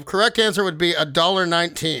 The correct answer would be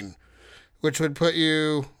 $1.19, which would put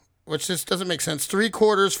you, which just doesn't make sense. 3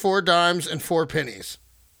 quarters, 4 dimes, and 4 pennies.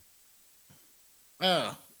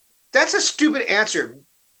 Oh. That's a stupid answer.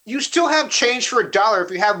 You still have change for $1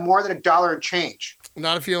 if you have more than $1 in change.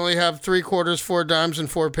 Not if you only have 3 quarters, 4 dimes, and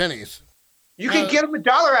 4 pennies. You can get them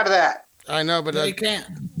 $1 out of that. I know, but No, you can't.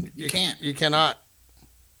 You can't. You cannot.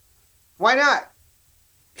 Why not?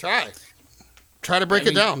 Try to break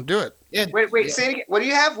it down. Do it. Yeah. Wait, Yeah. say it again. What do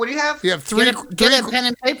you have? What do you have? You have three. Get a pen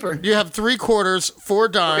and paper. You have 3 quarters, 4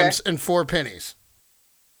 dimes, and 4 pennies.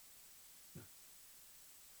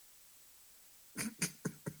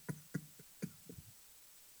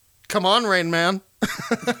 Come on, Rain Man.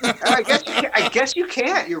 I guess you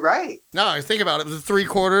can't. You're right. No, think about it. The 3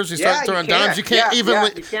 quarters, you Yeah, start throwing you can't. dimes. You can't Yeah,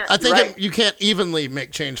 evenly. you can't. I think Right. you can't evenly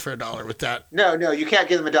make change for $1 with that. No, you can't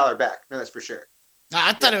give them $1 back. No, that's for sure. No,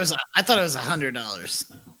 I thought it was $100.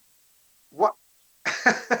 What?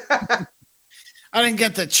 I didn't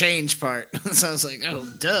get the change part, so I was like, "Oh,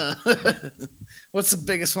 duh! What's the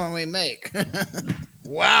biggest one we make?"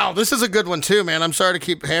 Wow, this is a good one too, man. I'm sorry to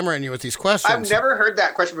keep hammering you with these questions. I've never heard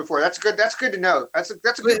that question before. That's good. That's good to know. That's a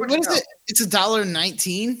good Wait, one what to is know. it? It's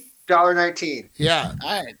 $1.19. $1.19. Yeah,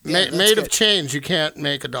 All right, yeah, that's made of good. change. You can't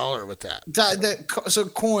make $1 with that. So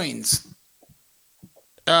coins.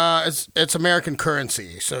 It's American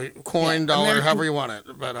currency, so coin, Yeah, dollar, American- however you want it.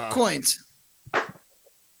 But Coins.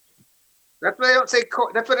 That's why I don't say.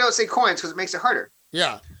 That's why I don't say coins because it makes it harder.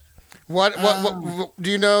 yeah. What do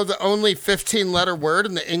you know? The only 15-letter word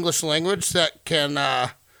in the English language that can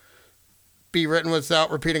be written without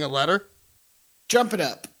repeating a letter? Jump it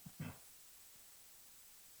up.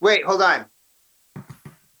 Wait, hold on.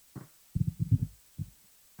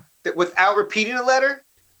 Without repeating a letter?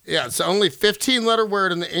 Yeah, it's the only 15-letter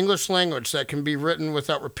word in the English language that can be written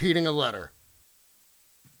without repeating a letter.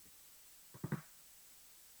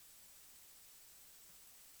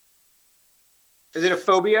 Is it a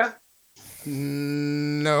phobia?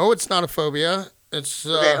 No, it's not a phobia. It's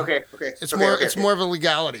Okay. It's Okay, more. okay, It's okay. more of a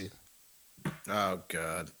legality. Oh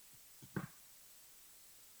God.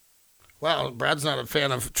 Wow, Brad's not a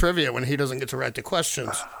fan of trivia when he doesn't get to write the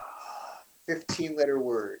questions. 15-letter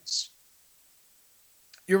words.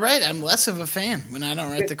 You're right. I'm less of a fan when I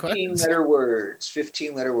don't write the questions. 15-letter words.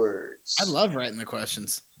 15-letter words. I love writing the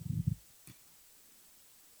questions.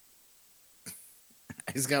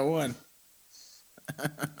 He's got one.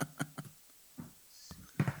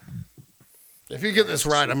 If you get this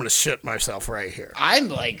right, I'm going to shit myself right here. I'm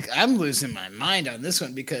losing my mind on this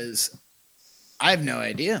one because I have no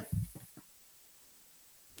idea.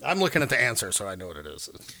 I'm looking at the answer, so I know what it is.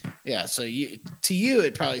 Yeah, so to you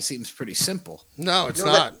it probably seems pretty simple. No, it's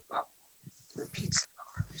No, not. Repeats.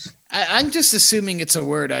 I'm just assuming it's a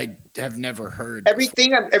word I have never heard.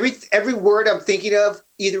 Everything. Every word I'm thinking of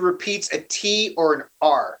either repeats a T or an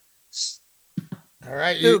R. All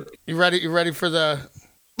right, you ready? You ready for the?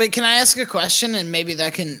 Wait, can I ask a question and maybe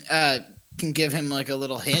that can give him like a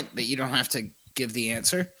little hint, but you don't have to give the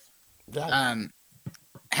answer.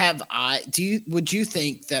 Would you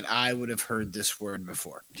think that I would have heard this word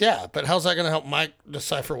before? Yeah, but how's that going to help Mike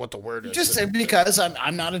decipher what the word is? Just because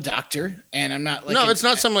I'm not a doctor and I'm not like no, it's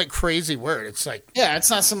not some like crazy word. It's like it's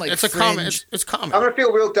not some like it's a fringe. common. It's common. I'm gonna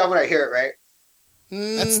feel real dumb when I hear it. Right?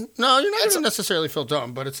 No, you're not going to necessarily feel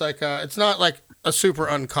dumb, but it's like it's not like a super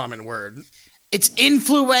uncommon word. It's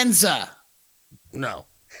influenza. No,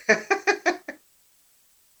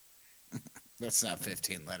 That's not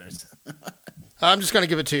 15 letters. I'm just going to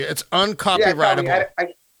give it to you. It's Yeah. uncopyrightable. Tell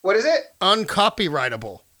me, what is it?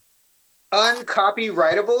 Uncopyrightable.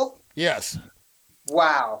 Uncopyrightable. Yes.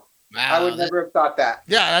 Wow. Wow, I would never have thought that.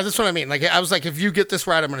 Yeah, that's what I mean. Like I was like, if you get this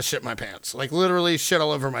right, I'm going to shit my pants. Like literally shit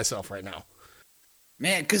all over myself right now.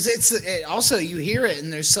 man, because also you hear it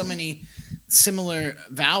and there's so many similar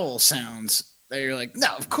vowel sounds that you're like,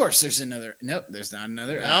 no, of course there's another. Nope, there's not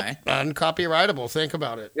another I. Uncopyrightable. Think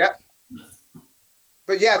about it. Yep.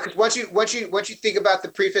 But yeah, because once you think about the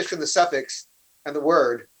prefix and the suffix and the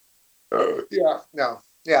word, good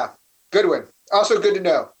one. Also good to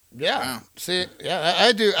know. Yeah. Wow. See, yeah,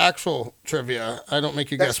 I do actual trivia. I don't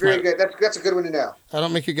make you That's guess very good. That's a good one to know. I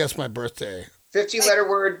don't make you guess my birthday. 15-letter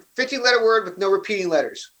word with no repeating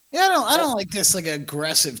letters. Yeah, I don't like this like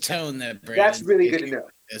aggressive tone that Brandon. That's really good to know.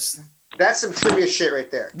 That's some trivia shit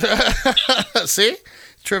right there. See?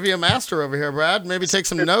 Trivia master over here, Brad. Maybe take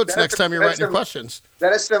some notes next time you're writing your questions.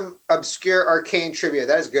 That is some obscure arcane trivia.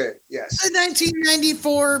 That is good. Yes. The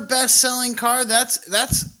 1994 best-selling car. That's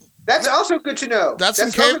also good to know. That's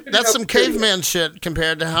some caveman shit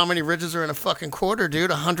compared to how many ridges are in a fucking quarter,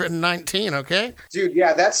 dude. 119, okay? Dude,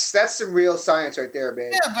 yeah, that's some real science right there,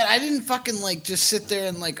 babe. Yeah, but I didn't fucking like just sit there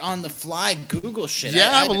and like on the fly Google shit.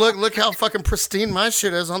 Yeah, but look how fucking pristine my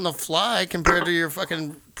shit is on the fly compared to your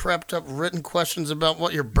fucking prepped up written questions about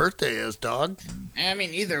what your birthday is, dog. I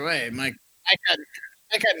mean, either way, Mike, I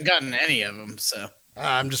hadn't gotten any of them, so.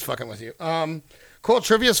 I'm just fucking with you. Cool,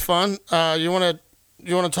 trivia's fun. You want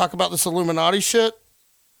to talk about this Illuminati shit?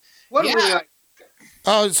 What Yeah. Illuminati?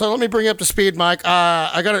 Oh, so let me bring you up to speed, Mike.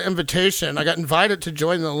 I got an invitation. I got invited to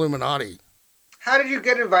join the Illuminati. How did you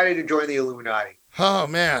get invited to join the Illuminati? Oh,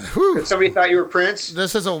 man. Whew. Somebody thought you were Prince?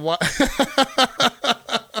 This is a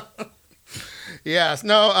yes,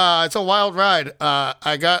 no, it's a wild ride.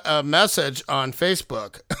 I got a message on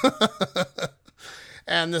Facebook,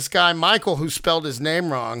 and this guy Michael, who spelled his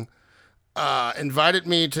name wrong, invited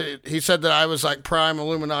me to. He said that I was like prime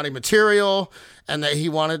Illuminati material, and that he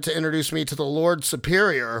wanted to introduce me to the Lord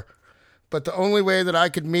Superior. But the only way that I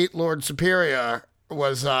could meet Lord Superior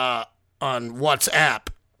was on WhatsApp.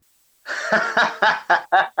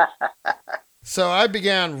 So I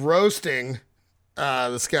began roasting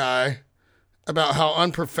this guy about how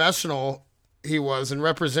unprofessional he was in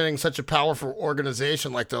representing such a powerful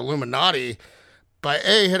organization like the Illuminati by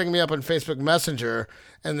A, hitting me up on Facebook Messenger,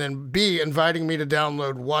 and then B, inviting me to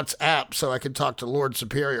download WhatsApp so I could talk to Lord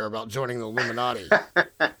Superior about joining the Illuminati.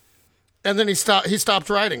 And then he stopped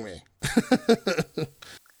writing me.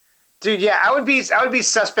 Dude, yeah, I would be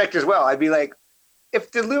suspect as well. I'd be like,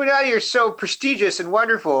 if the Illuminati are so prestigious and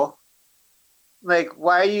wonderful, like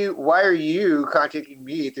why are you contacting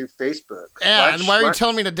me through Facebook? Yeah, and why are you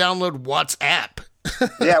telling me to download WhatsApp?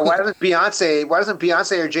 Yeah, why doesn't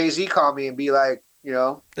Beyonce or Jay-Z call me and be like, you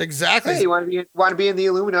know, exactly. Hey, you want to be in the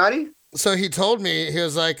Illuminati? So he told me, he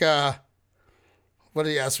was like, what did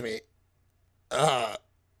he ask me? Oh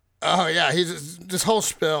yeah, he's this whole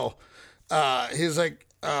spill. He's like,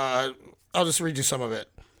 I'll just read you some of it.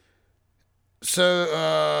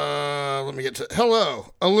 So, let me get to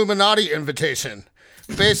hello, Illuminati invitation.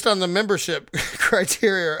 Based on the membership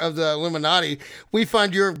criteria of the Illuminati, we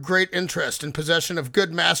find you of great interest in possession of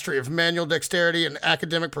good mastery of manual dexterity and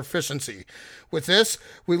academic proficiency. With this,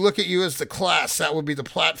 we look at you as the class that will be the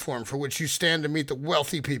platform for which you stand to meet the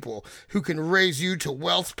wealthy people who can raise you to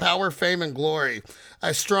wealth, power, fame, and glory.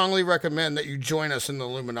 I strongly recommend that you join us in the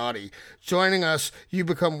Illuminati. Joining us, you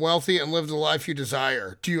become wealthy and live the life you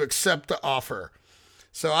desire. Do you accept the offer?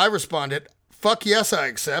 So I responded, fuck yes, I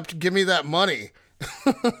accept. Give me that money.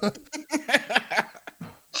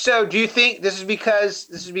 So, do you think this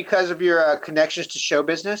is because of your connections to show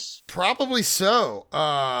business? Probably so.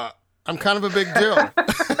 I'm kind of a big deal.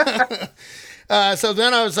 So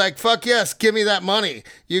then I was like, fuck yes, give me that money.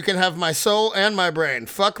 You can have my soul and my brain.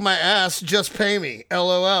 Fuck my ass, just pay me.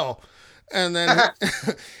 LOL. And then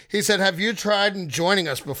he said, have you tried joining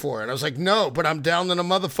us before? And I was like, no, but I'm down than a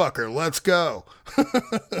motherfucker. Let's go.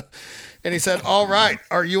 And he said, all right,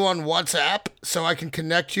 are you on WhatsApp so I can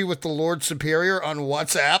connect you with the Lord Superior on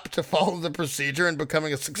WhatsApp to follow the procedure and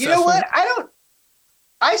becoming a successful... You know what?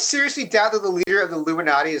 I seriously doubt that the leader of the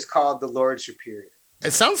Illuminati is called the Lord Superior.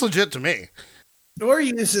 It sounds legit to me. Or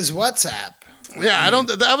uses WhatsApp. Yeah,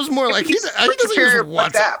 that was more like... I think doesn't use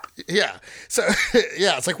WhatsApp. Yeah. So,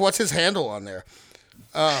 yeah, it's like, what's his handle on there?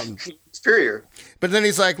 Superior. But then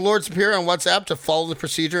he's like, Lord Superior on WhatsApp to follow the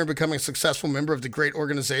procedure and become a successful member of the great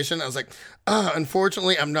organization. I was like,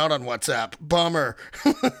 unfortunately, I'm not on WhatsApp. Bummer.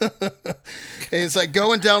 And he's like,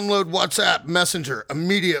 go and download WhatsApp Messenger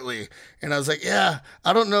immediately. And I was like, yeah,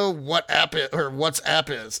 I don't know what app it or WhatsApp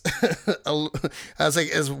is. I was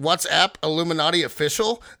like, is WhatsApp Illuminati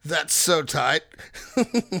official? That's so tight.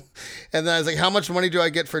 And then I was like, how much money do I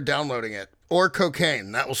get for downloading it? Or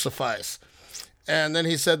cocaine? That will suffice. And then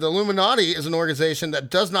he said, the Illuminati is an organization that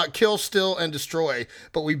does not kill, steal, and destroy,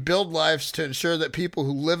 but we build lives to ensure that people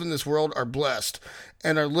who live in this world are blessed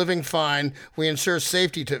and are living fine. We ensure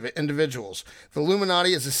safety to individuals. The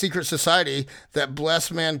Illuminati is a secret society that bless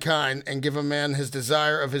mankind and give a man his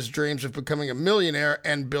desire of his dreams of becoming a millionaire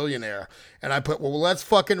and billionaire. And I put, well, let's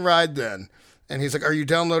fucking ride then. And he's like, are you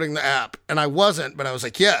downloading the app? And I wasn't, but I was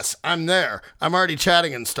like, yes, I'm there. I'm already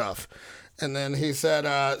chatting and stuff. And then he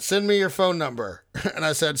said, send me your phone number. And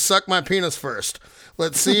I said, suck my penis first.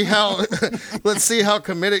 Let's see how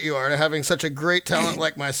committed you are to having such a great talent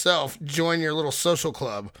like myself. Join your little social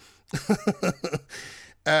club.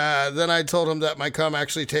 Then I told him that my cum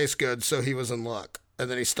actually tastes good, so he was in luck. And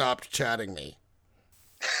then he stopped chatting me.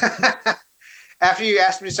 After you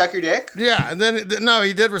asked me to suck your dick? Yeah, and then, no,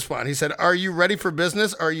 he did respond. He said, are you ready for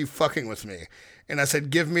business, or are you fucking with me? And I said,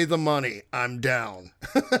 give me the money. I'm down.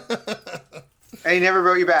 And he never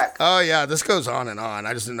wrote you back. Oh, yeah, this goes on and on.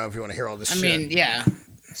 I just didn't know if you want to hear all this shit. I mean, yeah.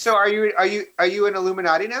 So are you an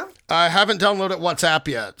Illuminati now? I haven't downloaded WhatsApp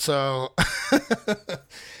yet, so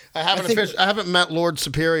I haven't met Lord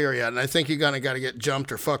Superior yet, and I think you're gonna got to get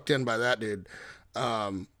jumped or fucked in by that dude.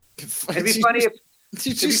 It'd be funny if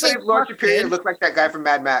Lord Superior looked like that guy from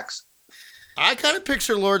Mad Max. I kind of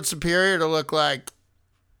picture Lord Superior to look like,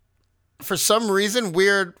 for some reason,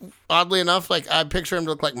 weird, oddly enough, like I picture him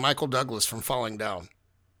to look like Michael Douglas from Falling Down.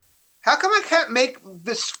 How come I can't make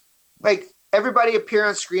this, like, everybody appear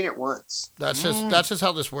on screen at once? That's just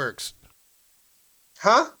how this works.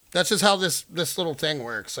 Huh? That's just how this little thing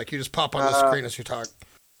works. Like, you just pop on the screen as you talk.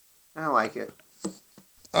 I don't like it.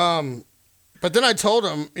 But then I told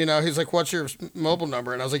him, he's like, what's your mobile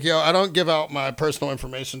number? And I was like, yo, I don't give out my personal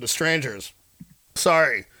information to strangers.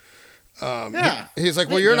 Sorry. Yeah. He's like,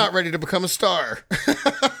 well, you're not ready to become a star.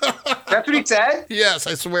 That's what he said? Yes,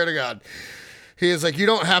 I swear to God. He is like, you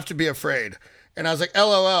don't have to be afraid. And I was like,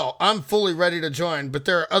 LOL, I'm fully ready to join, but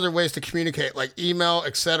there are other ways to communicate, like email,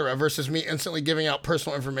 etc., versus me instantly giving out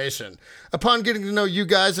personal information. Upon getting to know you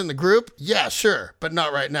guys in the group, yeah, sure, but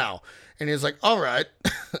not right now. And he was like, all right.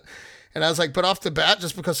 And I was like, but off the bat,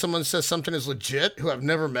 just because someone says something is legit, who I've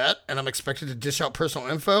never met, and I'm expected to dish out personal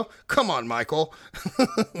info? Come on, Michael.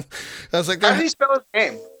 I was like, how did he spell his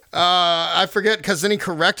name? I forget, because then he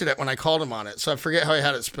corrected it when I called him on it. So I forget how he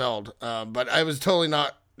had it spelled. But I was totally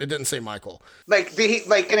not, it didn't say Michael. Like, did he,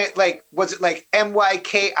 like, in it, like, was it like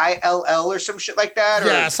MYKILL or some shit like that? Or?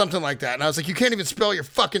 Yeah, something like that. And I was like, you can't even spell your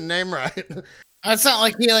fucking name right. It's not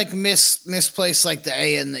like he misplaced like the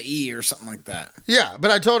A and the E or something like that. Yeah, but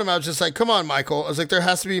I told him, I was just like, come on, Michael. I was like, there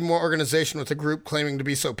has to be more organization with a group claiming to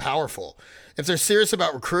be so powerful. If they're serious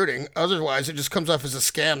about recruiting, otherwise it just comes off as a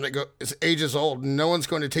scam that is ages old. No one's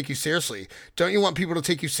going to take you seriously. Don't you want people to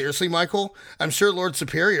take you seriously, Michael? I'm sure Lord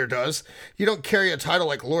Superior does. You don't carry a title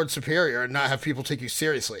like Lord Superior and not have people take you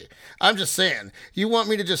seriously. I'm just saying, you want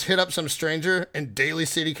me to just hit up some stranger in Daly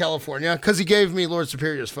City, California? Because he gave me Lord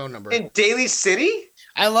Superior's phone number. In Daly City?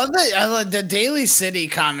 I love that. I love the Daly City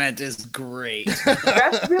comment is great.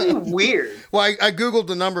 That's really weird. Well, I Googled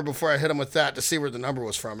the number before I hit him with that to see where the number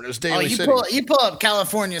was from, and it was Daly City. You pull up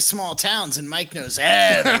California small towns, and Mike knows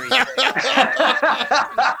everything.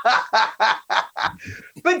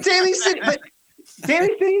 But Daly City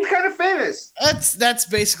is kind of famous. That's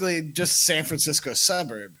basically just San Francisco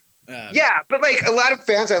suburb. Yeah, but like a lot of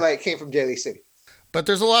fans I like came from Daly City. But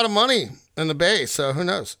there's a lot of money in the Bay, so who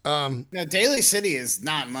knows? No, Daly City is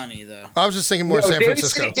not money though. I was just thinking more San Daly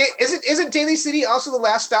Francisco. City, isn't Daly City also the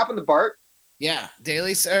last stop on the BART? Yeah,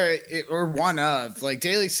 Daly or one of like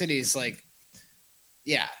Daly City is like,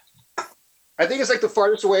 yeah. I think it's like the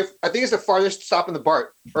farthest away. I think it's the farthest stop on the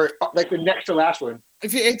BART, or like the next to last one.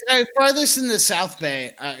 If it's farthest in the South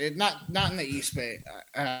Bay, not in the East Bay.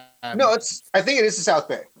 No, I think it is the South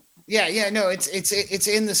Bay. Yeah, no, it's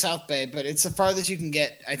in the South Bay, but it's the farthest you can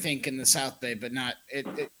get, I think, in the South Bay, but not you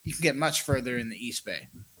can get much further in the East Bay.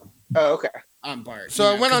 Oh, okay. On BART. So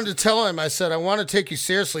I went on to tell him, I said, I want to take you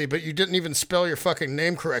seriously, but you didn't even spell your fucking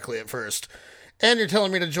name correctly at first. And you're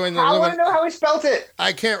telling me to join the I want to know how he spelled it.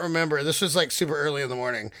 I can't remember. This was like super early in the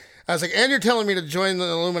morning. I was like, and you're telling me to join the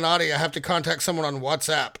Illuminati, I have to contact someone on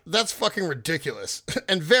WhatsApp. That's fucking ridiculous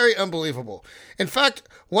and very unbelievable. In fact,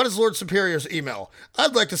 what is Lord Superior's email?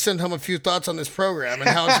 I'd like to send him a few thoughts on this program and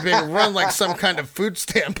how it's being run like some kind of food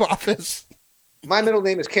stamp office. My middle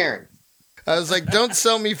name is Karen. I was like, don't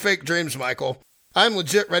sell me fake dreams, Michael. I'm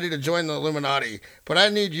legit ready to join the Illuminati, but I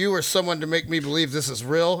need you or someone to make me believe this is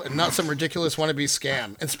real and not some ridiculous wannabe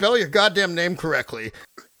scam. And spell your goddamn name correctly.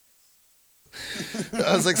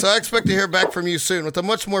 I was like, so I expect to hear back from you soon with a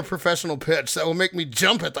much more professional pitch that will make me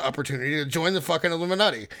jump at the opportunity to join the fucking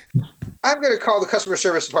Illuminati. I'm going to call the customer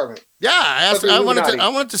service department. Yeah, Of the I wanted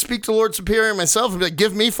Illuminati. to speak to Lord Superior myself and be like,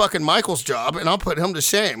 give me fucking Michael's job and I'll put him to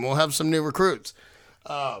shame. We'll have some new recruits.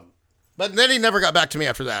 But then he never got back to me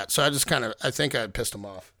after that. So I think I pissed him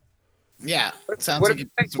off. Yeah. Sounds What like if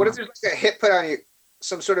there's like a hit put on you,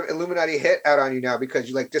 some sort of Illuminati hit out on you now because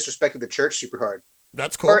you like disrespected the church super hard?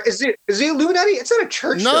 That's cool. Or is the Illuminati? It's not a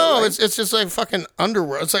church. No, though, right? it's just like fucking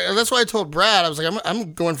underworld. It's like, that's why I told Brad, I was like,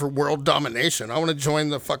 I'm going for world domination. I want to join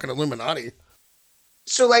the fucking Illuminati.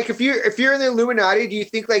 So like if you're in the Illuminati, do you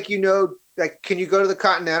think like can you go to the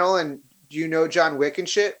Continental and do you know John Wick and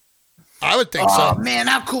shit? I would think Oh so. man,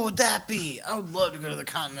 how cool would that be? I would love to go to the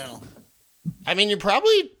Continental. I mean, you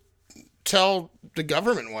probably tell the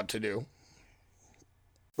government what to do.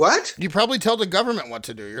 What? You probably tell the government what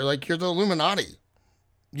to do. You're the Illuminati.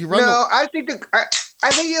 You run No, I think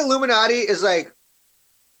I think the Illuminati is like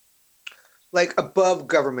above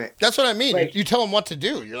government. That's what I mean. Like- you tell them what to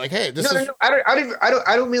do. You're like, hey, this is. No,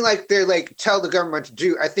 I don't mean like they're like tell the government what to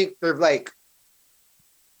do. I think they're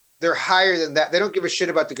higher than that. They don't give a shit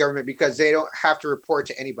about the government because they don't have to report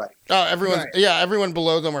to anybody. Oh, everyone's Right. everyone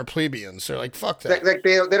below them are plebeians. They're like, fuck that. Like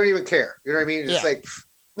they don't even care. You know what I mean? It's Yeah. like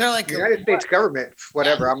They're like, the United States government,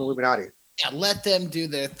 whatever. I'm Illuminati. yeah, let them do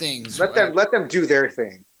their things. Let them do their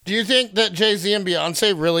thing. Do you think that Jay-Z and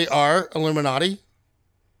Beyonce really are Illuminati?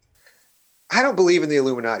 I don't believe in the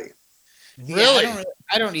Illuminati. Yeah, Really?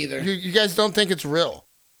 I don't either. You guys don't think it's real?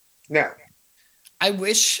 No. I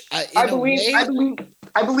wish. I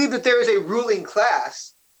believe that there is a ruling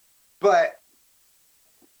class, but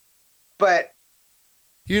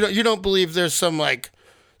You don't believe there's some like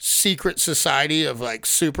secret society of like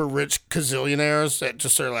super rich gazillionaires that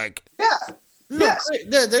just are like yeah. No, Yes.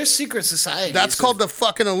 there's secret societies. that's called the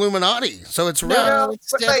fucking Illuminati. So it's real. No. No, it's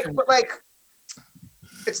but different.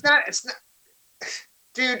 it's not,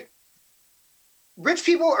 dude, rich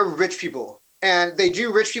people are rich people and they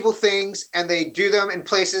do rich people things and they do them in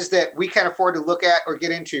places that we can't afford to look at or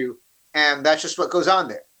get into. And that's just what goes on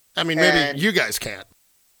there. I mean, maybe And- you guys can't.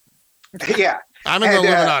 Yeah. I'm in the And,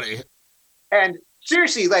 Illuminati. And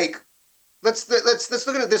seriously, like, let's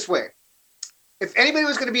look at it this way. If anybody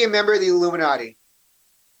was going to be a member of the Illuminati,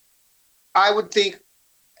 I would think,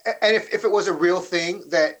 and if it was a real thing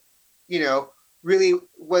that, really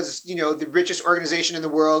was, the richest organization in the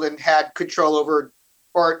world and had control over,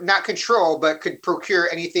 or not control, but could procure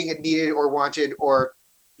anything it needed or wanted or,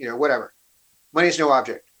 whatever. Money's no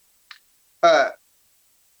object.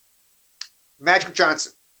 Magic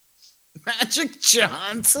Johnson. Magic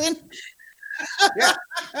Johnson. Yeah.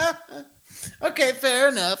 Okay, fair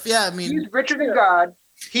enough. Yeah, I mean, He's richer than God.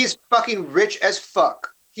 He's fucking rich as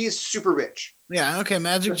fuck. He's super rich. yeah, okay,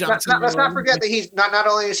 Magic Let's Johnson. let's not forget that he's not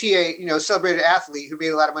only is he a celebrated athlete who made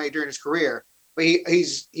a lot of money during his career, but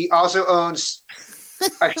he also owns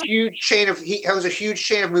a huge chain of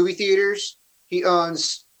movie theaters. He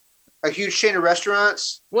owns a huge chain of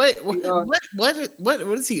restaurants. What owns- what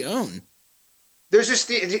does he own? There's this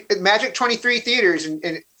Magic 23 theaters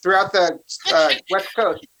throughout the West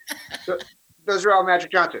Coast. Those are all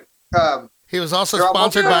Magic Johnson. He was also they're all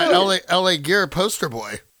sponsored by multi- LA Gear Poster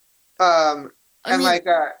Boy. I mean-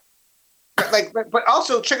 but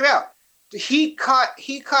also check it out. He caught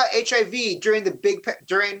HIV during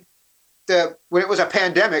when it was a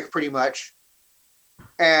pandemic, pretty much,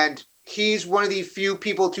 and he's one of the few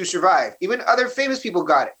people to survive. Even other famous people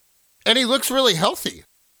got it, And he looks really healthy.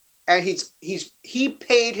 and he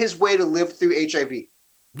paid his way to live through HIV.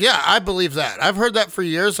 Yeah, I believe that. I've heard that for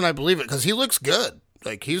years and I believe it because he looks good.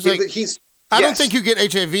 Like he's like, I don't yes. think you get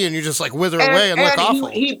HIV and you just like wither away and look awful.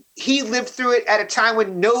 He lived through it at a time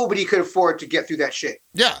when nobody could afford to get through that shit.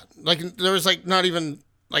 Yeah, like there was like not even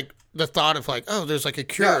like the thought of like, oh, there's like a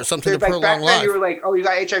cure No, or something to there's, like, back prolong then life. you were like, oh, you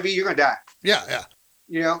got HIV, you're gonna die. Yeah.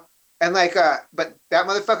 And but that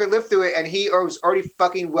motherfucker lived through it, and he was already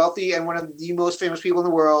fucking wealthy and one of the most famous people in the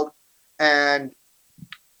world. And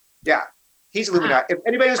yeah, he's Illuminati. If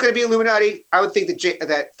anybody was going to be Illuminati, I would think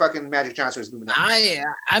that fucking Magic Johnson was Illuminati.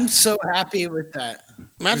 I'm so happy with that.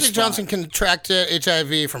 Magic response. Johnson contracted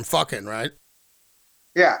HIV from fucking, right?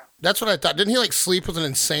 Yeah, That's what I thought. Didn't he like sleep with an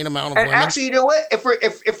insane amount of and women? actually, you know what?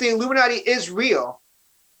 If the Illuminati is real,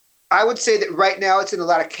 I would say that right now it's in a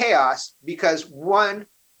lot of chaos because one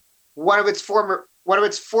of its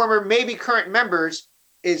former maybe current members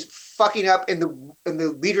is fucking up in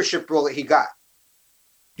the leadership role that he got.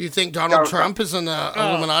 Do you think Donald Donald Trump is in the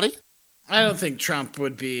Illuminati? I don't think Trump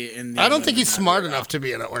would be in the I don't think he's Illuminati smart at all. enough to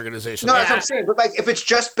be in an organization. No, like that's what I'm saying. But like, if it's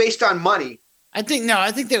just based on money, I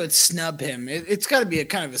think they would snub him. It's got to be a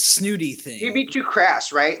kind of a snooty thing. He'd be too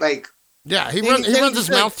crass, right? Like, Yeah, he They- runs they his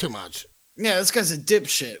like- mouth too much. Yeah, this guy's a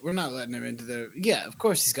dipshit. We're not letting him into the. Yeah, of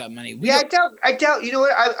course he's got money. I doubt. You know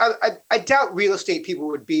what? I doubt real estate people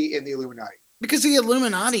would be in the Illuminati. Because the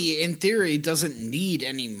Illuminati, in theory, doesn't need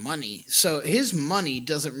any money. So his money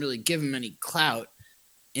doesn't really give him any clout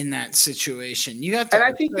in that situation. You have to. And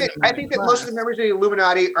I think that most of the members of the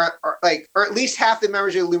Illuminati are like, or at least half the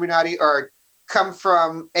members of the Illuminati come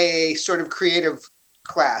from a sort of creative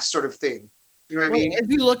class sort of thing. You know what I mean? If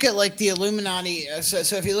you look at like the Illuminati,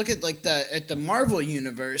 so if you look at like the Marvel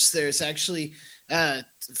universe, there's actually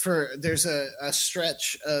there's a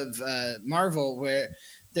stretch of Marvel where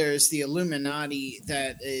there's the Illuminati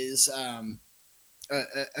that is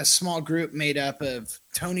a small group made up of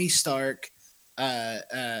Tony Stark,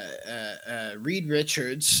 Reed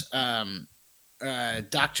Richards,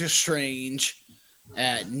 Doctor Strange,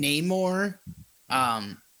 Namor.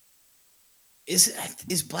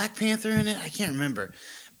 Is Black Panther in it? I can't remember,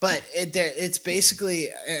 but it's basically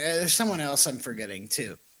there's someone else I'm forgetting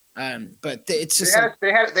too. But it's just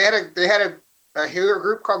they had a hero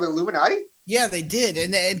group called the Illuminati. yeah, they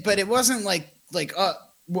did, but it wasn't like I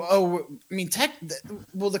mean,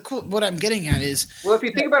 what I'm getting at is Well, if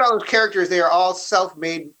you think about all those characters, they are all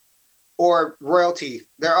self-made or royalty.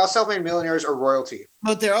 They're all self-made millionaires or royalty.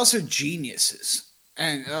 but they're also geniuses.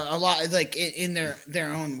 And a lot like in their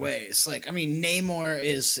own ways. Like I mean, Namor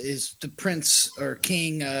is the prince or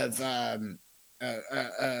king of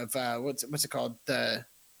what's it called, the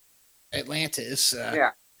Atlantis.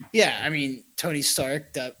 Yeah. I mean, Tony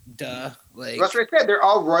Stark. Duh. Like That's what I said. They're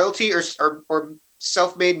all royalty or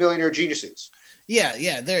self-made millionaire geniuses.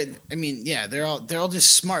 yeah. They're all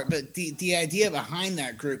just smart. But the idea behind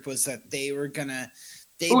that group was that they were gonna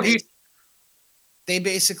they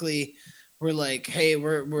basically. We're like, hey,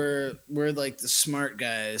 we're like the smart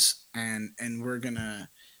guys, and we're gonna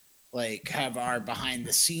like have our behind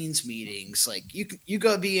the scenes meetings. Like you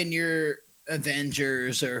go be in your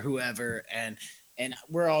Avengers or whoever, and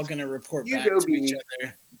we're all gonna report back to each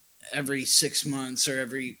other every 6 months or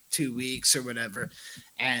every 2 weeks or whatever,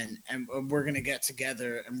 and we're gonna get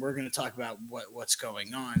together and we're gonna talk about what's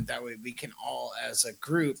going on. That way we can all as a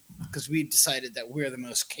group, because we decided that we're the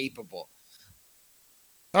most capable.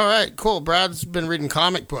 All right, cool. Brad's been reading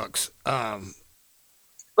comic books. But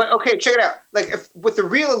okay, check it out. Like with the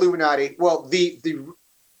real Illuminati, well, the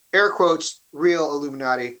air quotes real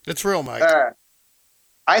Illuminati. It's real, Mike.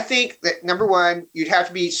 I think that number one, you'd have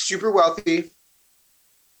to be super wealthy.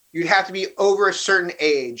 You'd have to be over a certain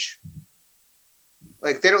age.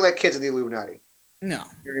 Like they don't let kids in the Illuminati. No.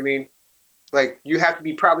 You know what I mean? Like you have to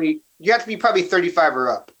be probably 35 or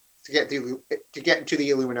up to get into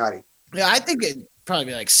the Illuminati. Yeah, I think it probably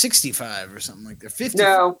be like 65 or something like that. 50.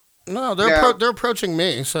 No, they're approaching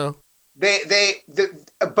me. So they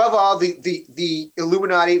above all the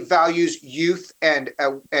Illuminati values youth and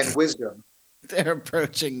wisdom. They're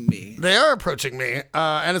approaching me. They are approaching me,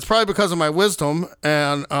 and it's probably because of my wisdom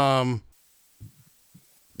and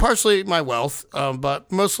partially my wealth,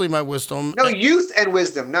 but mostly my wisdom. No, youth and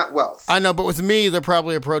wisdom, not wealth. I know, but with me, they're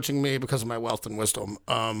probably approaching me because of my wealth and wisdom.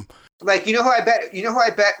 Like you know who I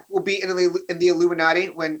bet will be in the Illuminati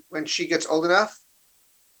when she gets old enough?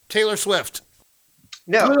 Taylor Swift.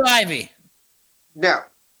 No, Blue Ivy. no.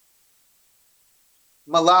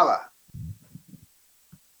 Malala.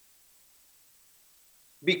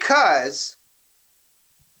 Because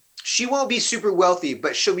she won't be super wealthy,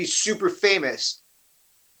 but she'll be super famous.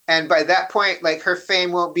 And by that point, like her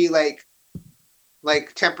fame won't be like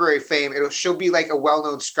temporary fame. She'll be like a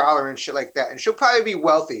well-known scholar and shit like that. And she'll probably be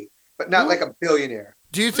wealthy, but not like a billionaire.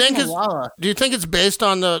 Do you think it's based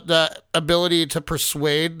on the ability to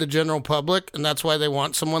persuade the general public, and that's why they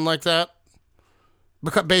want someone like that?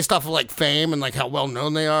 Because based off of like fame and like how well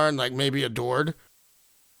known they are and like maybe adored.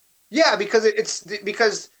 Yeah, because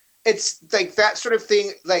it's like that sort of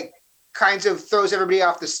thing, like kinds of throws everybody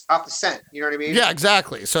off the scent. You know what I mean? Yeah,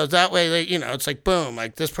 exactly. So that way, they, it's like boom,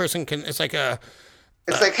 like this person can. It's like a.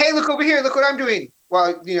 It's like, hey, look over here, look what I'm doing.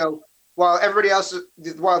 While everybody else,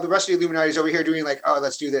 while the rest of the Illuminati is over here doing like, oh,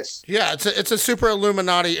 let's do this. Yeah, it's a super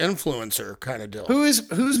Illuminati influencer kind of deal. Who's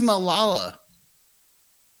Malala?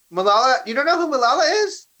 Malala, you don't know who Malala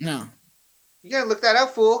is? No. You gotta look that up,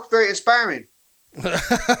 fool. Very inspiring.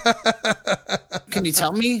 Can you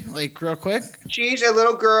tell me, like, real quick? She's a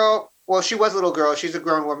little girl. Well, she was a little girl. She's a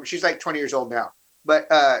grown woman. She's like 20 years old now. But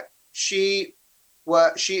she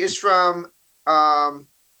is from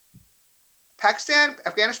Pakistan,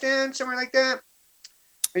 Afghanistan, somewhere like that.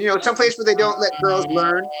 And someplace where they don't let girls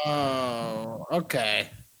learn. Oh, okay.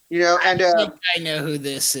 And I think I know who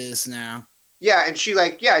this is now. Yeah, and she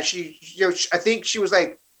like, yeah, she, I think she was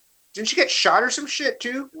like, didn't she get shot or some shit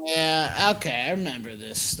too? Yeah, okay, I remember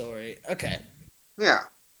this story. Okay. Yeah.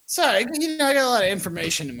 Sorry, I got a lot of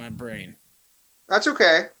information in my brain. That's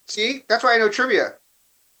okay. See, that's why I know trivia.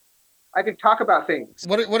 I can talk about things.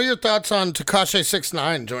 What are your thoughts on Tekashi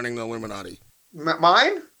 6ix9ine joining the Illuminati?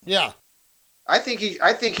 Mine? Yeah. I think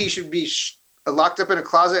he should be locked up in a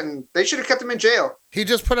closet, and they should have kept him in jail. He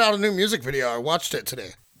just put out a new music video. I watched it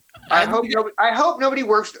today. I hope nobody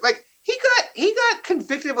works. Like he got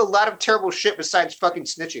convicted of a lot of terrible shit besides fucking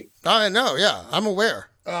snitching. I know. Yeah, I'm aware.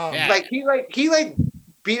 Yeah. Like he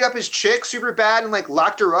beat up his chick super bad and like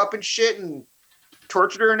locked her up and shit and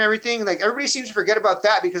tortured her and everything. Like everybody seems to forget about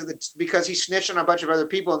that because he snitched on a bunch of other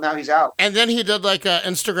people and now he's out. And then he did like an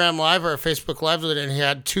Instagram Live or a Facebook Live with it, and he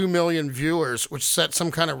had 2 million viewers, which set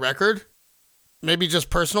some kind of record. Maybe just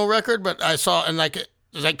personal record, but I saw, and like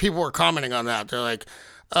people were commenting on that. They're like,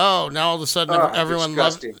 "Oh, now all of a sudden everyone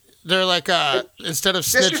loves." They're like, instead of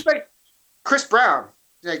snitch, just like Chris Brown,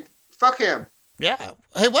 like fuck him. Yeah.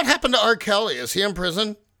 Hey, what happened to R. Kelly? Is he in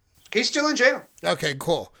prison? He's still in jail. Okay,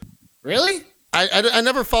 cool. Really? I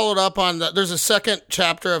never followed up on that. There's a second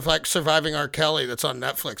chapter of like surviving R. Kelly that's on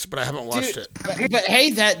Netflix, but I haven't watched it. But hey,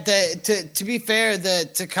 to be fair, the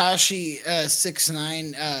Tekashi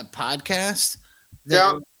 6ix9ine podcast.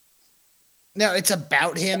 No, it's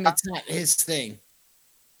about him. It's not his thing.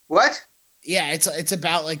 What? Yeah, it's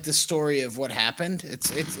about like the story of what happened.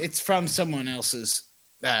 It's from someone else's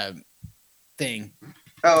thing.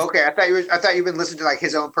 Oh, okay. I thought you've been listening to like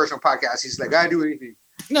his own personal podcast. He's like, I do anything.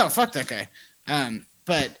 No, fuck that guy.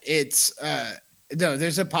 But it's no,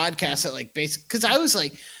 there's a podcast that like basically because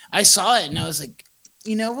I saw it and I was like,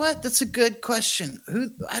 you know what? That's a good question.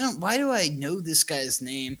 Why do I know this guy's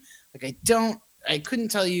name? Like I couldn't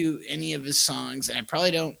tell you any of his songs, and I probably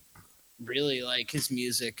don't really like his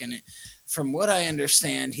music. And from what I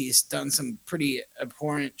understand, he's done some pretty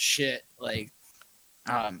abhorrent shit. Like,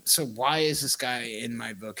 so why is this guy in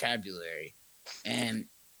my vocabulary? And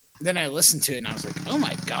then I listened to it, and I was like, oh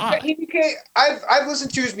my god. I've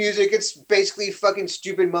listened to his music. It's basically fucking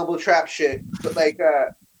stupid mumble trap shit, but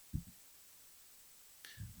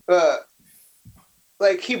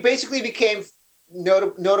like he basically became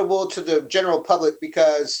notable to the general public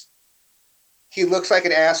because he looks like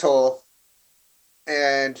an asshole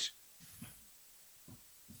and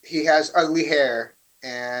he has ugly hair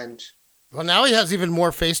and well, now he has even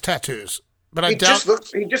more face tattoos. But he just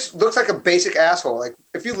looks like a basic asshole. Like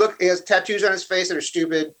if you look, he has tattoos on his face that are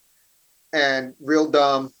stupid and real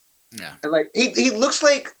dumb. Yeah, and like he looks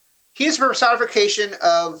like he's a personification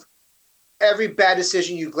of every bad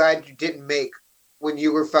decision you're glad you didn't make when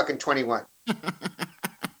you were fucking 21.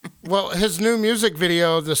 Well, his new music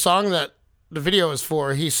video, the song that the video is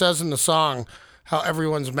for, he says in the song how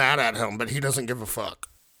everyone's mad at him, but he doesn't give a fuck.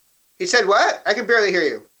 He said what? I can barely hear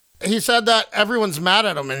you. He said that everyone's mad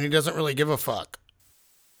at him and he doesn't really give a fuck.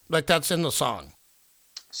 Like that's in the song.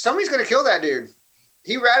 Somebody's gonna kill that dude.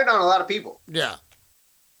 He ratted on a lot of people. Yeah.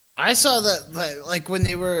 I saw that like when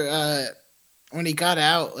they were when he got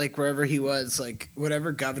out, like wherever he was, like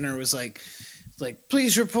whatever governor was like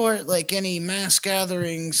please report like any mass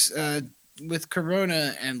gatherings with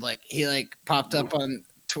corona, and like he like popped up on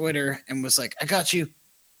Twitter and was like, I got you.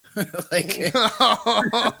 Like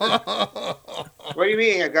what do you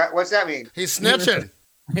mean? What's that mean? He's snitching.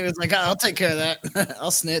 He was like, I'll take care of that. I'll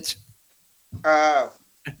snitch.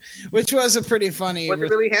 Which was a pretty funny. Was it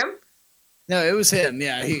really him? No, it was him.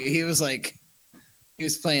 Yeah, he was like, he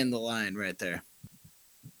was playing the line right there.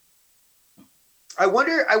 I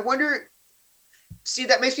wonder. See,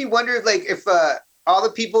 that makes me wonder, like, if all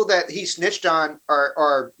the people that he snitched on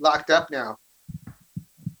are locked up now.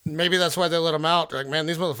 Maybe that's why they let him out. They're like, man,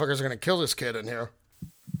 these motherfuckers are gonna kill this kid in here.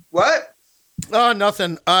 What? Oh,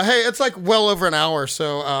 nothing. Hey, it's like well over an hour,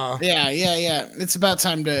 so Yeah. It's about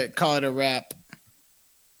time to call it a wrap.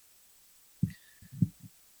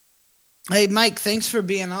 Hey, Mike, thanks for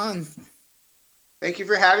being on. Thank you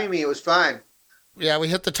for having me. It was fun. Yeah, we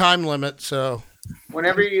hit the time limit, so when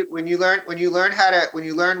you learn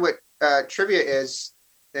what trivia is,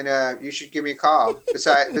 then you should give me a call.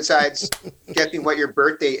 Besides guessing what your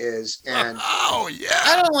birthday is, and oh yeah,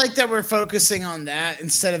 I don't like that we're focusing on that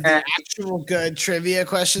instead of the actual good trivia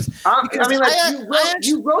questions. I mean, like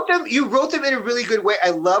you wrote them in a really good way.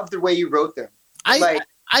 I love the way you wrote them.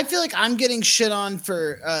 I feel like I'm getting shit on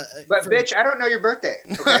for. Bitch, I don't know your birthday.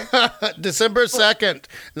 Okay? December 2nd,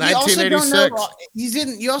 1986.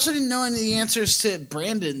 You also didn't know any of the answers to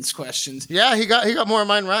Brandon's questions. Yeah, he got more of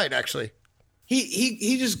mine right actually.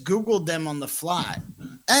 He just Googled them on the fly.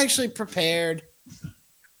 I actually prepared.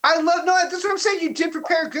 That's what I'm saying. You did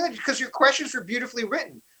prepare good because your questions were beautifully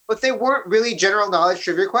written, but they weren't really general knowledge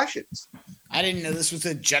trivia questions. I didn't know this was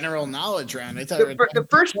a general knowledge round. I thought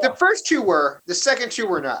The first two were. The second two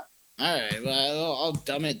were not. All right, well, I'll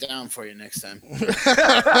dumb it down for you next time.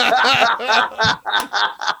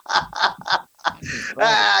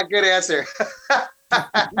 Good answer.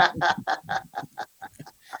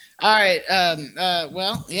 All right.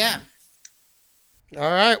 Well, yeah.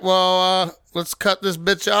 All right. Well, let's cut this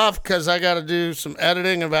bitch off because I got to do some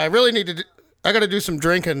editing, and I really need to. I got to do some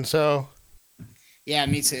drinking. So. Yeah,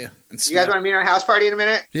 me too. You guys want to meet our house party in a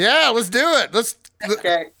minute? Yeah, let's do it. Let's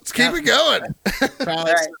keep it going. All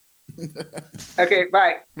right. Okay.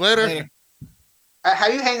 Bye. Later. How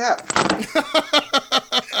do you hang up?